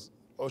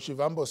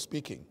Oshivambo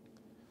speaking.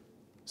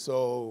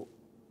 So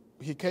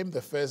he came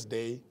the first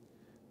day,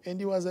 and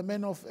he was a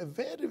man of a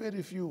very,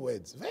 very few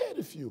words,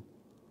 very few.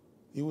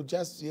 He would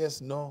just, yes,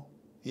 no,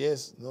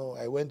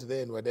 I went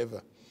there and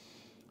whatever.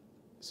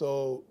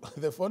 So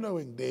the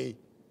following day,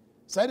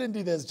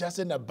 suddenly there's just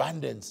an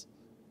abundance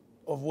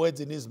of words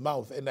in his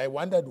mouth, and I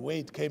wondered where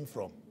it came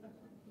from.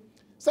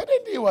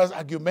 Suddenly he was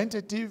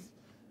argumentative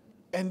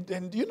and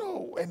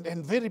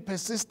very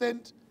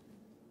persistent.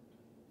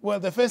 Well,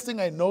 the first thing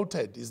I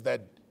noted is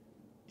that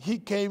he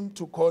came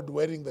to court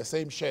wearing the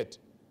same shirt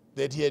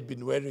that he had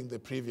been wearing the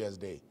previous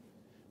day.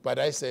 But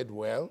I said,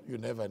 well, you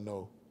never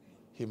know.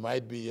 He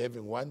might be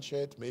having one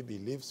shirt, maybe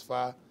he lives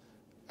far.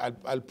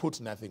 I'll put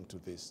nothing to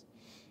this.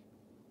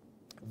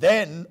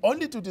 Then,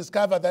 only to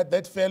discover that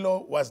that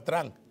fellow was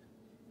drunk.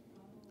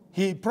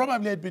 He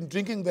probably had been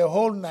drinking the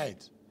whole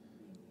night.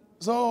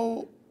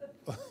 So,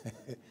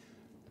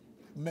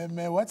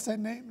 what's her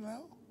name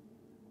now?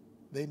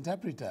 The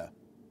interpreter.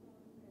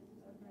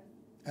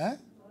 Huh?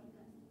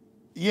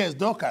 Yes,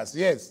 Dorcas,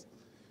 yes.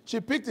 She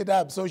picked it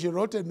up, so she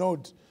wrote a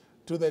note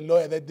to the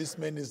lawyer that this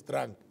man is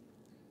drunk.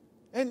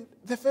 And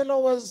the fellow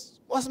was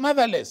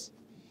motherless.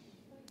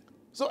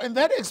 So, and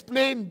that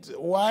explained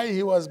why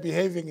he was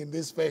behaving in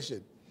this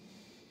fashion.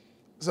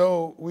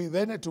 So we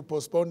then had to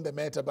postpone the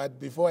matter, but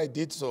before I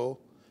did so,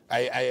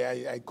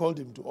 I called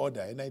him to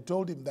order, and I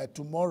told him that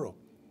tomorrow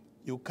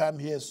you come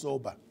here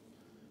sober.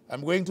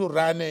 I'm going to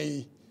run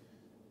a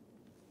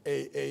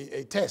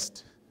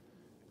test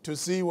to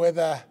see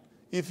whether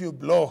if you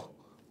blow,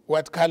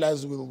 what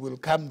colors will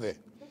come there.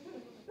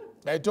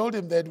 I told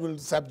him that we'll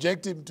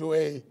subject him to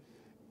a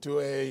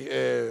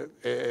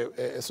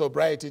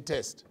sobriety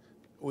test.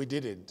 We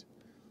didn't.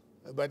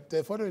 But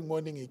the following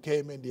morning he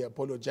came and he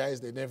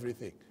apologized and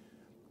everything.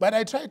 But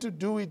I tried to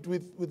do it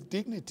with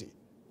dignity,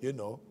 you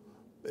know.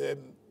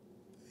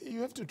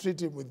 You have to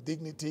treat him with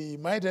dignity. He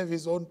might have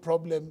his own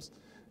problems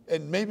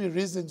and maybe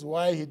reasons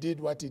why he did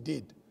what he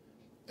did.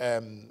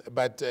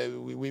 But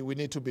we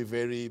need to be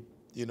very,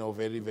 you know,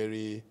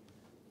 very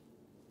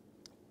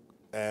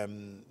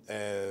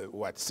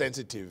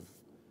sensitive.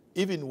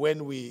 Even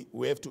when we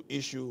have to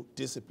issue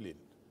discipline,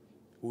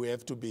 we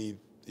have to be,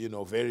 you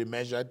know, very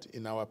measured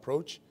in our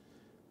approach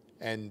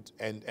and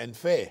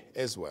fair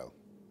as well.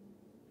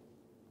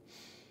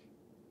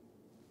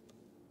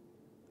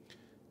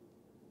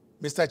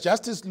 Mr.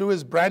 Justice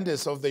Louis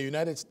Brandeis of the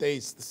United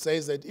States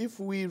says that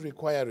if we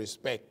require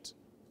respect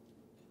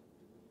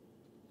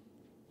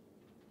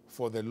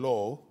for the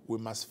law, we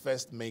must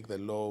first make the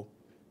law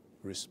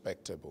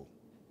respectable.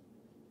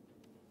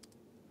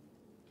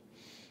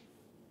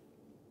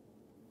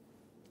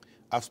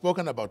 I've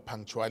spoken about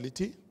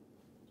punctuality,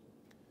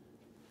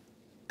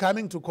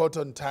 coming to court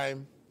on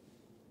time,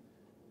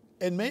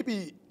 and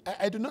maybe,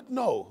 I do not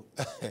know,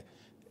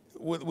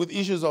 with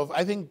issues of,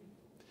 I think,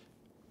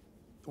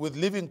 with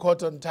leaving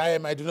court on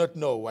time, I do not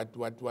know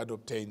what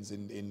obtains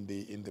in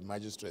the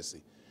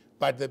magistracy.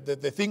 But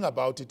the thing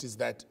about it is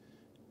that,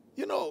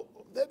 you know,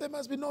 there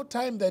must be no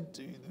time that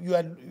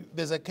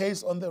there's a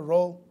case on the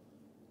roll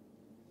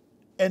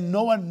and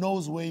no one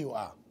knows where you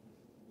are.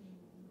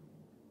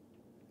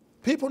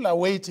 People are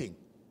waiting.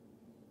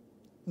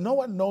 No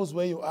one knows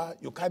where you are.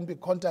 You can't be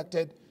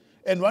contacted.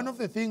 And one of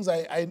the things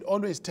I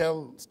always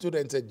tell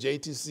students at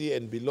JTC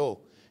and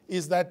below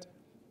is that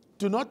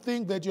do not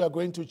think that you are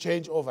going to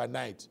change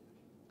overnight.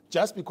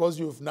 Just because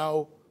you've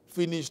now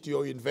finished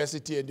your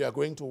university and you are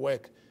going to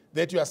work,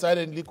 that you are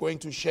suddenly going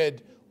to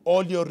shed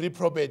all your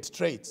reprobate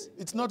traits.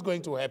 It's not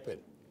going to happen.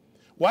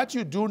 What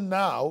you do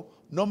now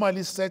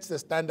normally sets the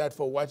standard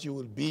for what you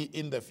will be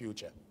in the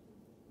future.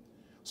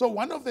 So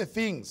one of the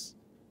things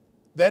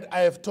that I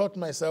have taught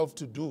myself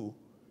to do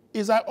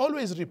is I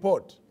always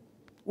report.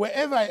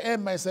 Wherever I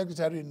am, my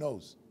secretary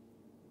knows.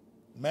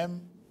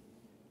 Ma'am,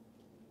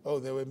 oh,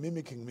 they were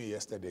mimicking me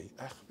yesterday.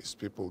 These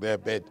people, they're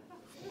bad.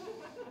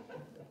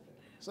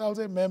 So I'll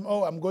say, ma'am,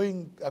 oh, I'm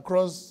going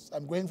across,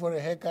 I'm going for a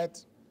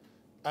haircut,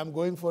 I'm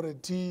going for a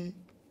tea,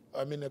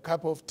 a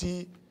cup of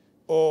tea,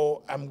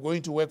 or I'm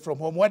going to work from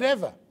home,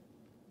 whatever.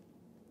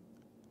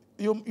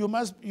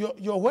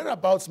 Your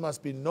whereabouts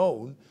must be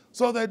known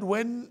so that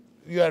when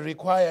you are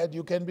required,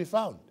 you can be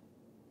found.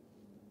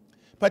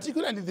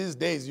 Particularly these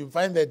days, you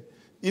find that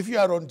if you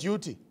are on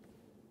duty,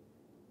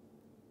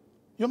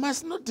 you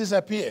must not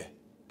disappear.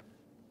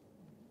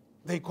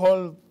 They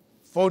call,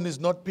 phone is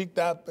not picked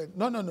up.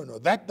 No.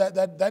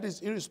 That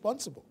is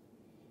irresponsible.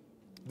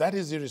 That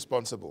is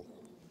irresponsible.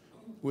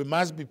 We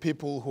must be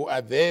people who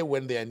are there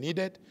when they are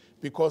needed,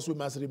 because we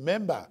must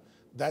remember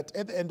that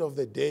at the end of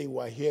the day,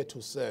 we're here to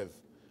serve.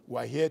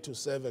 We're here to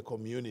serve a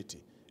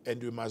community,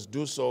 and we must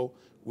do so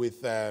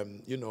with,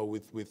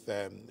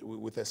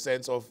 with a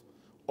sense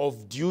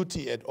of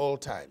duty at all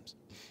times.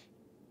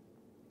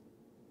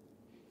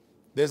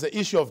 There's the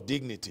issue of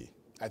dignity.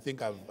 I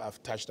think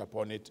I've touched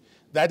upon it.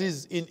 That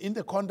is in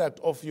the conduct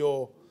of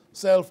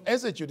yourself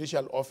as a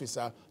judicial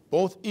officer,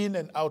 both in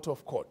and out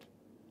of court.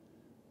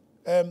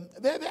 There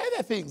are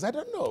other things, I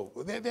don't know.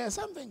 There are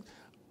something.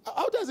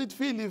 How does it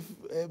feel if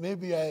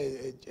maybe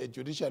you're a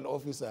judicial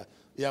officer,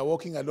 you're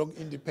walking along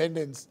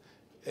Independence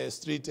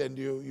Street and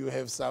you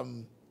have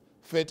some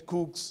fat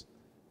cooks?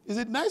 Is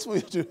it nice for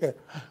you to,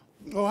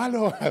 oh,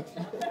 hello.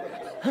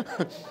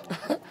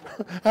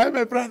 Hi,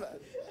 my brother.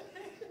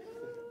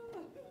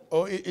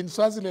 Oh, in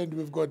Swaziland,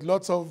 we've got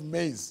lots of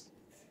maize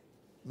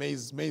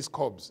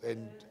cobs.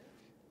 And,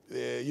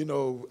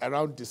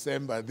 around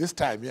December, this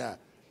time, yeah,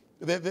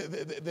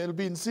 they'll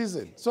be in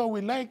season. So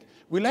we like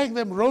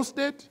them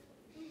roasted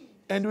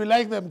and we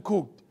like them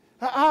cooked.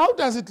 How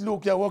does it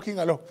look? You're walking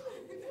along.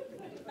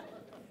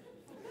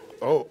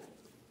 Oh,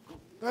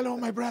 hello,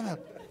 my brother.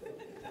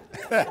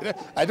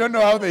 I don't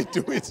know how they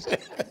do it.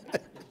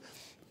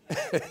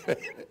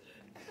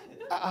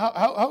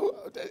 How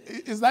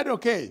is that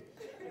okay?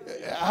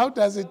 How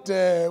does it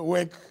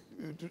work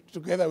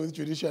together with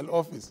judicial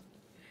office?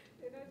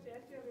 That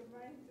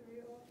reminds me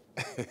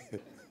of there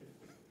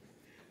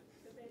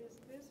is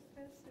this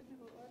person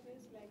who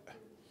always like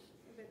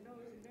the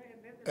nose,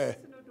 and then the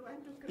person would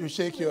want to you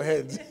shake your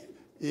head.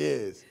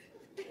 Yes.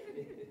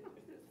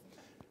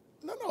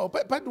 No,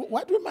 but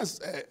what we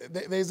must,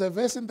 there's a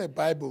verse in the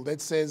Bible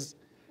that says,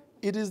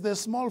 it is the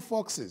small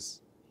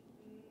foxes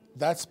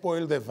that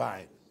spoil the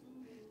vine.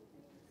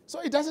 So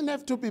it doesn't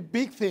have to be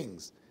big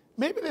things.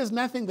 Maybe there's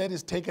nothing that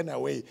is taken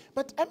away.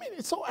 But, I mean,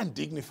 it's so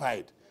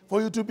undignified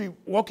for you to be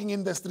walking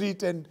in the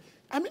street and,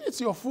 I mean, it's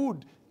your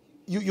food.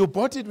 You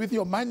bought it with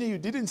your money. You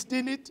didn't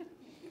steal it.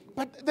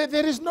 But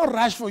there is no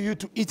rush for you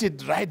to eat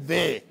it right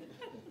there.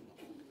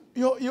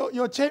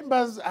 Your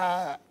chambers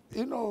are,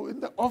 in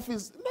the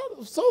office,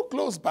 so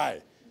close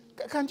by.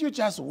 Can't you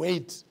just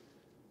wait,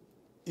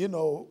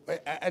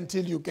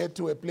 until you get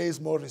to a place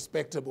more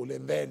respectable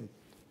and then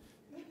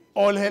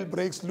all hell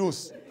breaks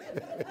loose?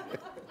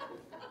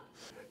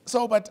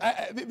 So, but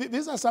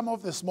these are some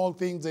of the small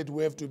things that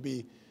we have to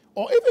be,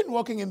 or even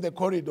walking in the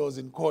corridors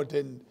in court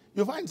and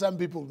you find some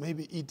people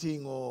maybe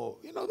eating or,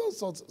 those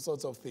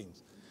sorts of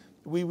things.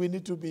 We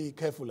need to be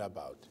careful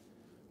about.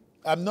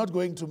 I'm not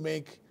going to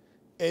make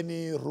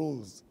any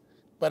rules,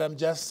 but I'm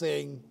just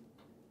saying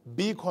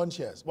be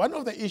conscious. One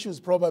of the issues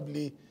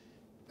probably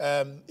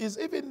is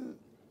even,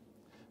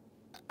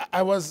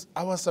 I was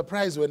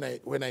surprised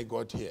when I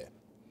got here.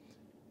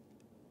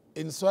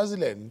 In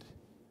Swaziland,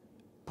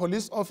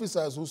 police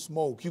officers who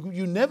smoke,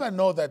 you never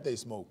know that they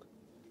smoke.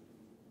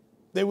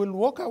 They will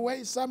walk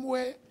away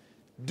somewhere,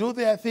 do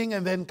their thing,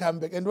 and then come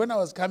back. And when I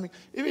was coming,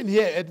 even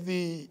here at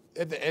the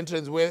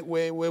entrance where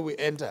we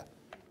enter,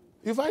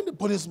 you find the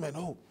policeman.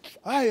 Oh,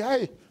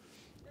 hi,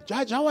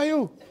 Judge, how are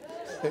you?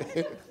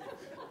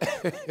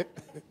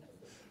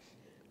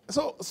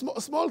 So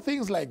small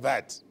things like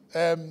that.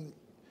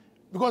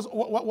 Because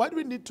what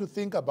we need to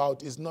think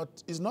about is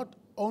not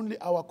only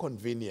our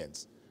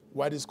convenience,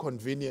 what is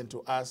convenient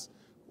to us,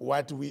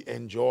 what we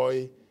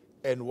enjoy,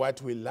 and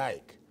what we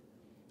like.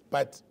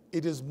 But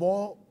it is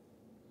more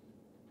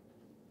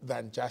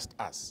than just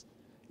us.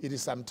 It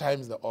is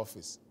sometimes the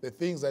office. The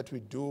things that we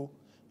do,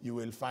 you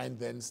will find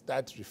then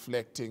start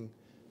reflecting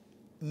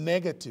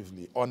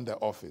negatively on the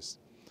office.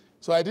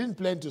 So I didn't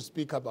plan to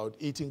speak about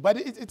eating, but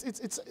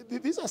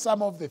these are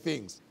some of the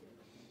things.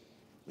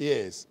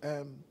 Yes.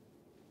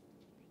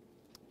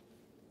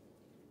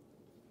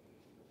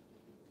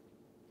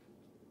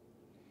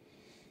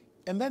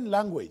 And then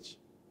language.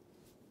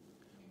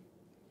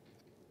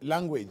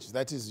 Language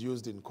that is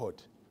used in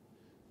court.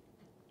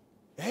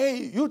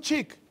 Hey, you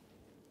chick,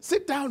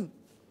 sit down.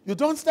 You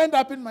don't stand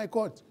up in my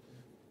court.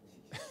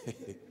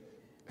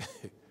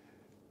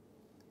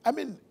 I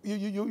mean,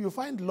 you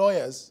find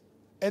lawyers,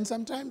 and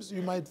sometimes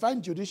you might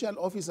find judicial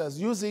officers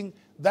using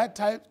that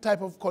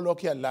type of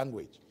colloquial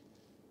language.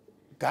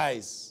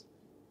 Guys,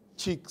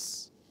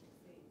 chicks,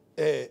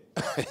 and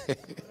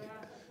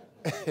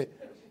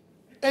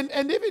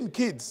even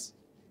kids.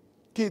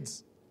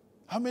 Kids.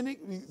 How many,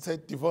 we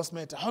said divorce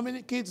matter, how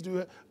many kids do you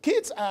have?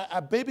 Kids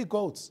are baby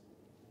goats.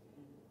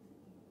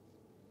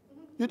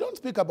 You don't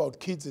speak about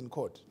kids in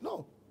court.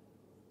 No.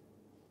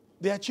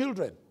 They are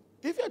children.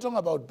 If you're talking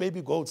about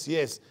baby goats,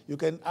 yes, you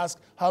can ask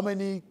how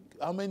many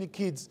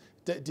kids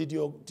did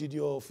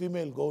your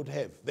female goat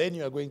have? Then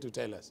you are going to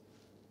tell us.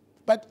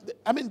 But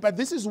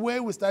this is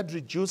where we start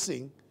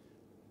reducing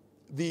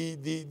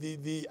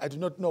the I do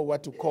not know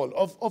what to call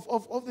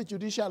of the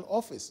judicial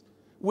office,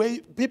 where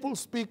people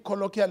speak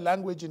colloquial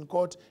language in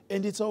court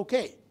and it's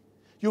okay.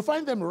 You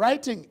find them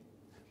writing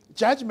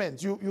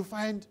judgments. You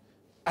find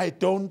I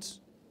don't,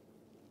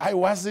 I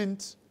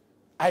wasn't,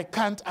 I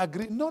can't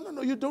agree.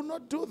 No, you do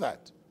not do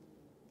that.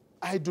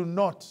 I do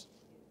not,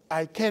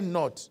 I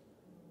cannot,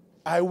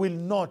 I will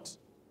not.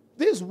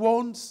 These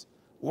won'ts,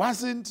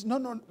 wasn't,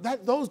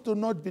 those do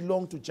not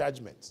belong to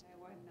judgments.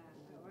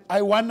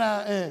 I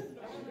wanna,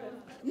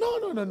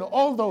 no,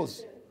 all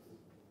those.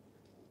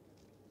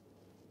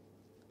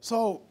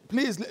 So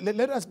please,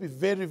 let us be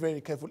very,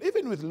 very careful.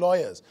 Even with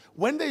lawyers,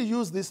 when they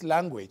use this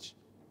language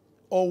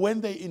or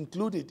when they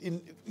include it,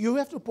 you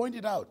have to point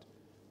it out.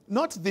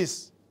 Not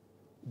this,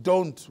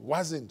 don't,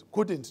 wasn't,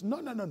 couldn't.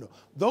 No.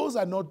 Those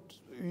are not,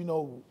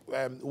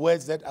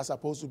 words that are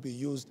supposed to be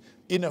used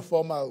in a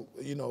formal,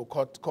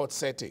 court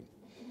setting.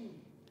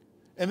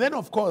 And then,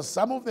 of course,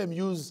 some of them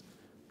use,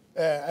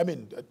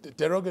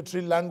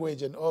 derogatory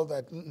language and all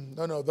that.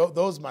 No,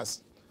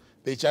 those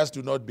they just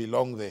do not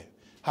belong there.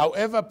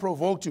 However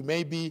provoked you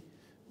may be,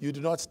 you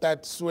do not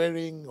start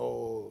swearing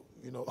or,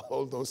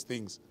 all those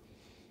things.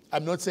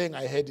 I'm not saying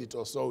I had it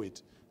or saw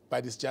it,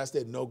 but it's just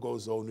a no-go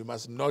zone. We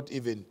must not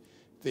even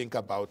think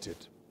about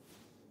it.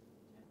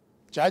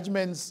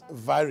 Judgments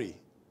vary.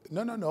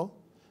 No.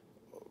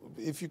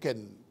 If you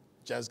can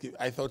just give,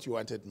 I thought you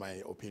wanted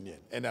my opinion,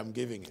 and I'm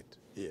giving it,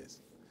 yes.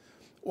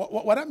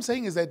 What I'm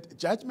saying is that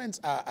judgments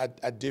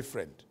are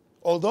different.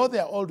 Although they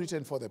are all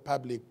written for the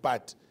public,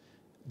 but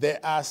there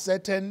are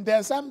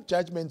some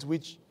judgments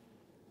which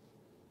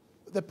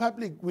the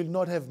public will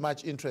not have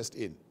much interest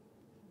in.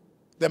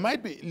 There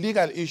might be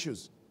legal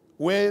issues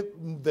where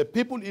the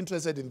people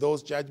interested in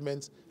those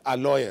judgments are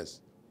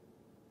lawyers.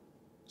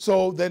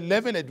 So the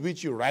level at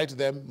which you write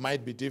them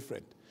might be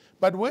different.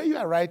 But where you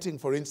are writing,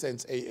 for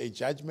instance, a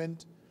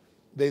judgment,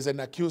 there's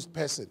an accused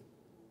person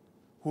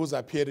who's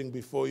appearing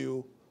before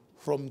you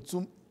from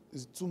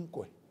is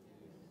Tsumkwe.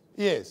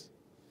 Yes.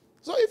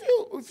 So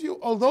if you,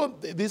 although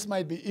this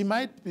might be, it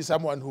might be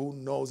someone who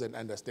knows and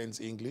understands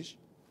English,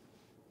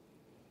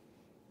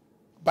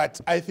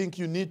 but I think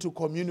you need to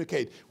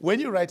communicate. When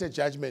you write a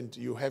judgment,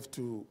 you have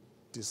to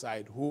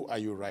decide who are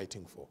you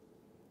writing for.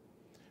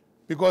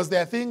 Because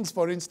there are things,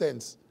 for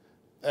instance,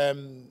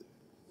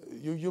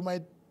 you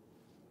might,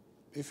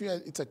 if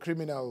it's a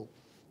criminal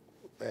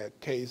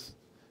case,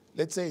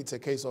 let's say it's a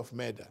case of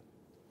murder.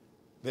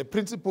 The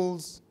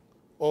principles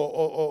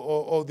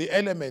or the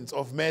elements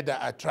of murder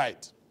are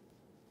tried.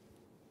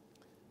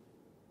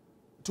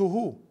 To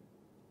who?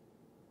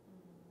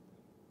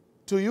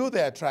 To you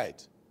they are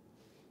tried.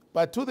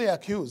 But to the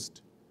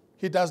accused,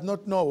 he does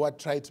not know what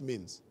tried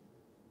means.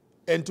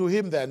 And to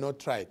him they are not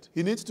tried.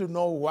 He needs to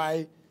know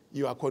why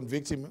you are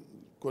convicting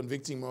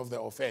him of the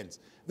offense.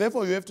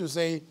 Therefore you have to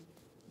say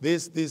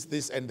this,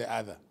 and the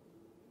other.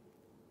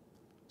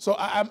 So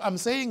I'm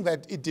saying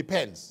that it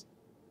depends.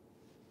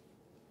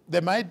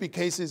 There might be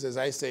cases, as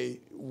I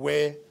say,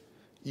 where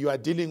you are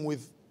dealing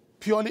with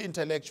purely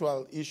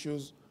intellectual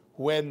issues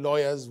where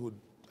lawyers would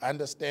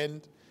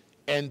understand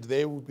and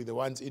they would be the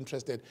ones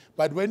interested.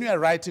 But when you are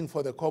writing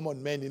for the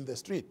common man in the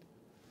street,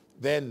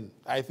 then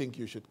I think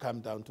you should come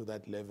down to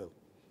that level.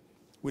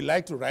 We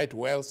like to write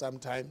well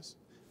sometimes,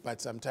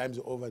 but sometimes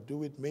you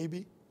overdo it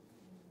maybe.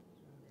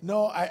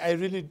 No, I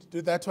really,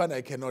 that one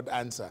I cannot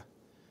answer.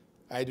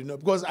 I do not,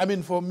 because I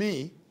mean for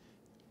me,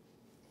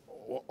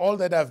 all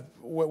that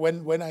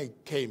when I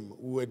came,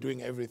 we were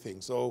doing everything.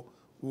 So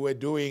we were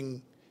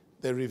doing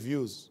the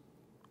reviews,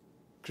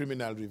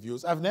 criminal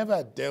reviews. I've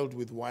never dealt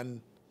with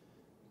one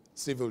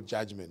civil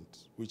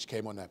judgment which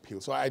came on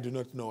appeal. So I do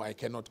not know, I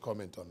cannot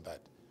comment on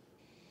that.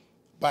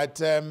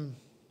 But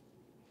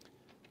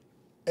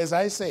as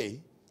I say,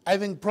 I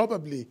think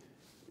probably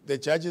the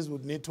judges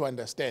would need to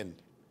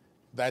understand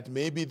that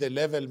maybe the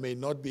level may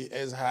not be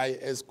as high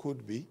as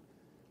could be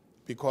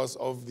because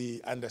of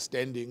the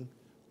understanding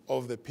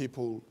of the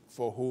people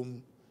for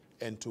whom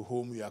and to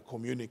whom you are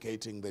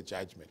communicating the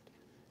judgment.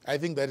 I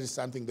think that is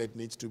something that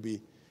needs to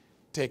be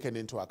taken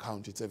into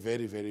account. It's a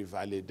very, very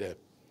valid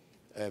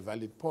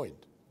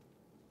point.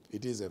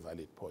 It is a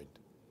valid point.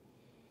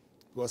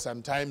 Because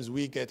sometimes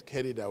we get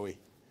carried away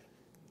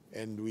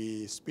and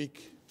we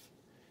speak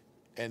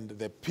and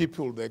the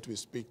people that we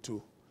speak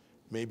to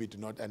maybe do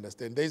not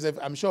understand.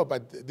 I'm sure,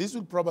 but this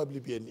will probably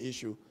be an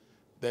issue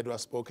that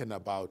was spoken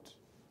about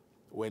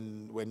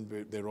when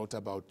they wrote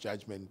about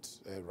judgment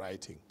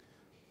writing.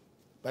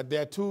 But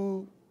there are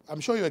two, I'm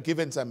sure you are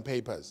given some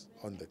papers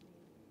on that.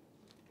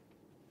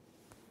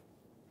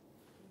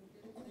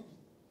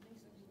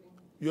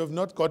 You have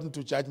not gotten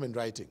to judgment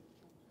writing?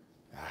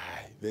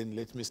 Then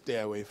let me stay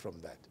away from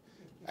that.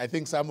 I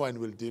think someone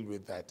will deal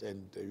with that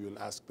and you'll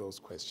ask those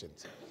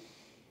questions.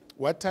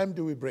 What time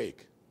do we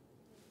break?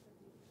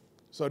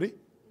 Sorry?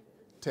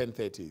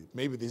 10:30.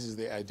 Maybe this is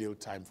the ideal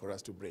time for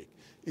us to break.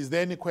 Is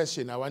there any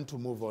question? I want to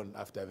move on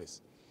after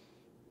this.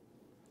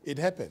 It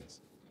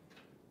happens.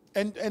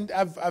 And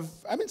I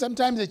mean,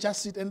 sometimes they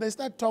just sit and they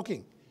start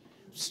talking.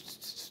 And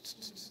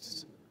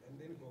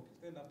then go,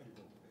 stand up and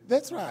go.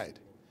 That's right.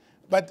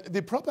 But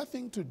the proper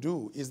thing to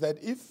do is that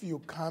if you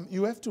come,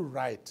 you have to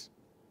write.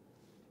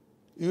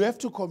 You have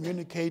to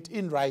communicate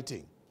in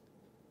writing.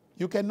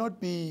 You cannot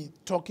be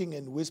talking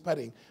and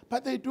whispering,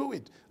 but they do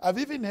it. I've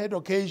even had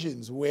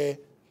occasions where,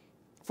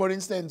 for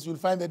instance, you'll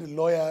find that a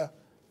lawyer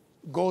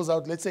goes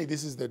out, let's say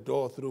this is the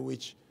door through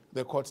which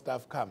the court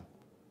staff come.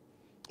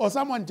 Or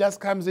someone just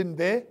comes in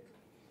there,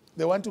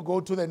 they want to go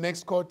to the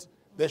next court,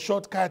 the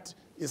shortcut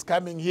is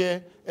coming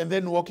here, and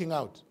then walking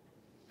out.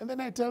 And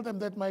then I tell them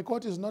that my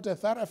court is not a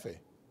thoroughfare.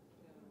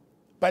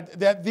 But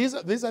these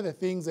are the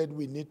things that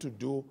we need to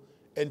do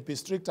and be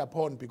strict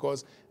upon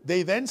because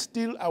they then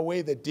steal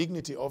away the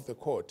dignity of the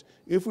court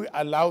if we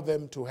allow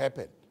them to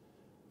happen.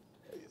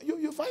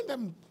 You find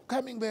them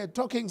coming there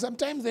talking.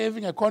 Sometimes they're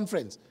having a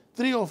conference,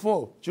 3 or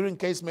 4 during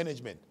case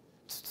management.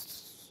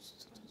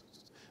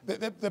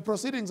 The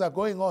proceedings are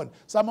going on.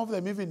 Some of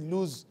them even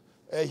lose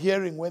a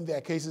hearing when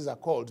their cases are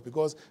called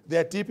because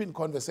they're deep in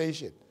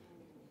conversation.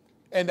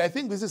 And I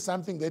think this is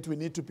something that we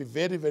need to be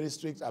very, very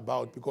strict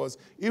about because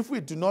if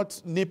we do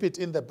not nip it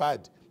in the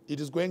bud,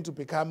 it is going to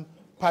become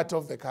part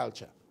of the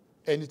culture.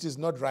 And it is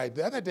not right.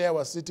 The other day I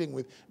was sitting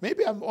with,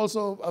 maybe I've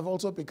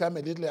also become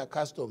a little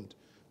accustomed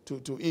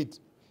to it.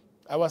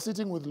 I was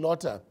sitting with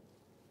Lotta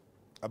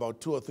about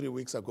 2 or 3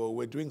 weeks ago.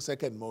 We're doing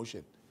second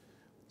motion.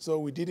 So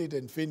we did it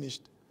and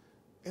finished.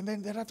 And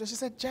then thereafter she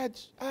said,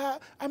 Judge,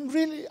 I'm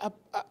really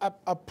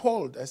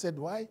appalled. I said,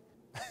 why?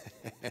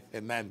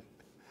 None.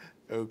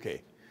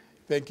 Okay.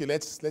 Thank you.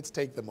 Let's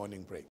take the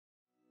morning break.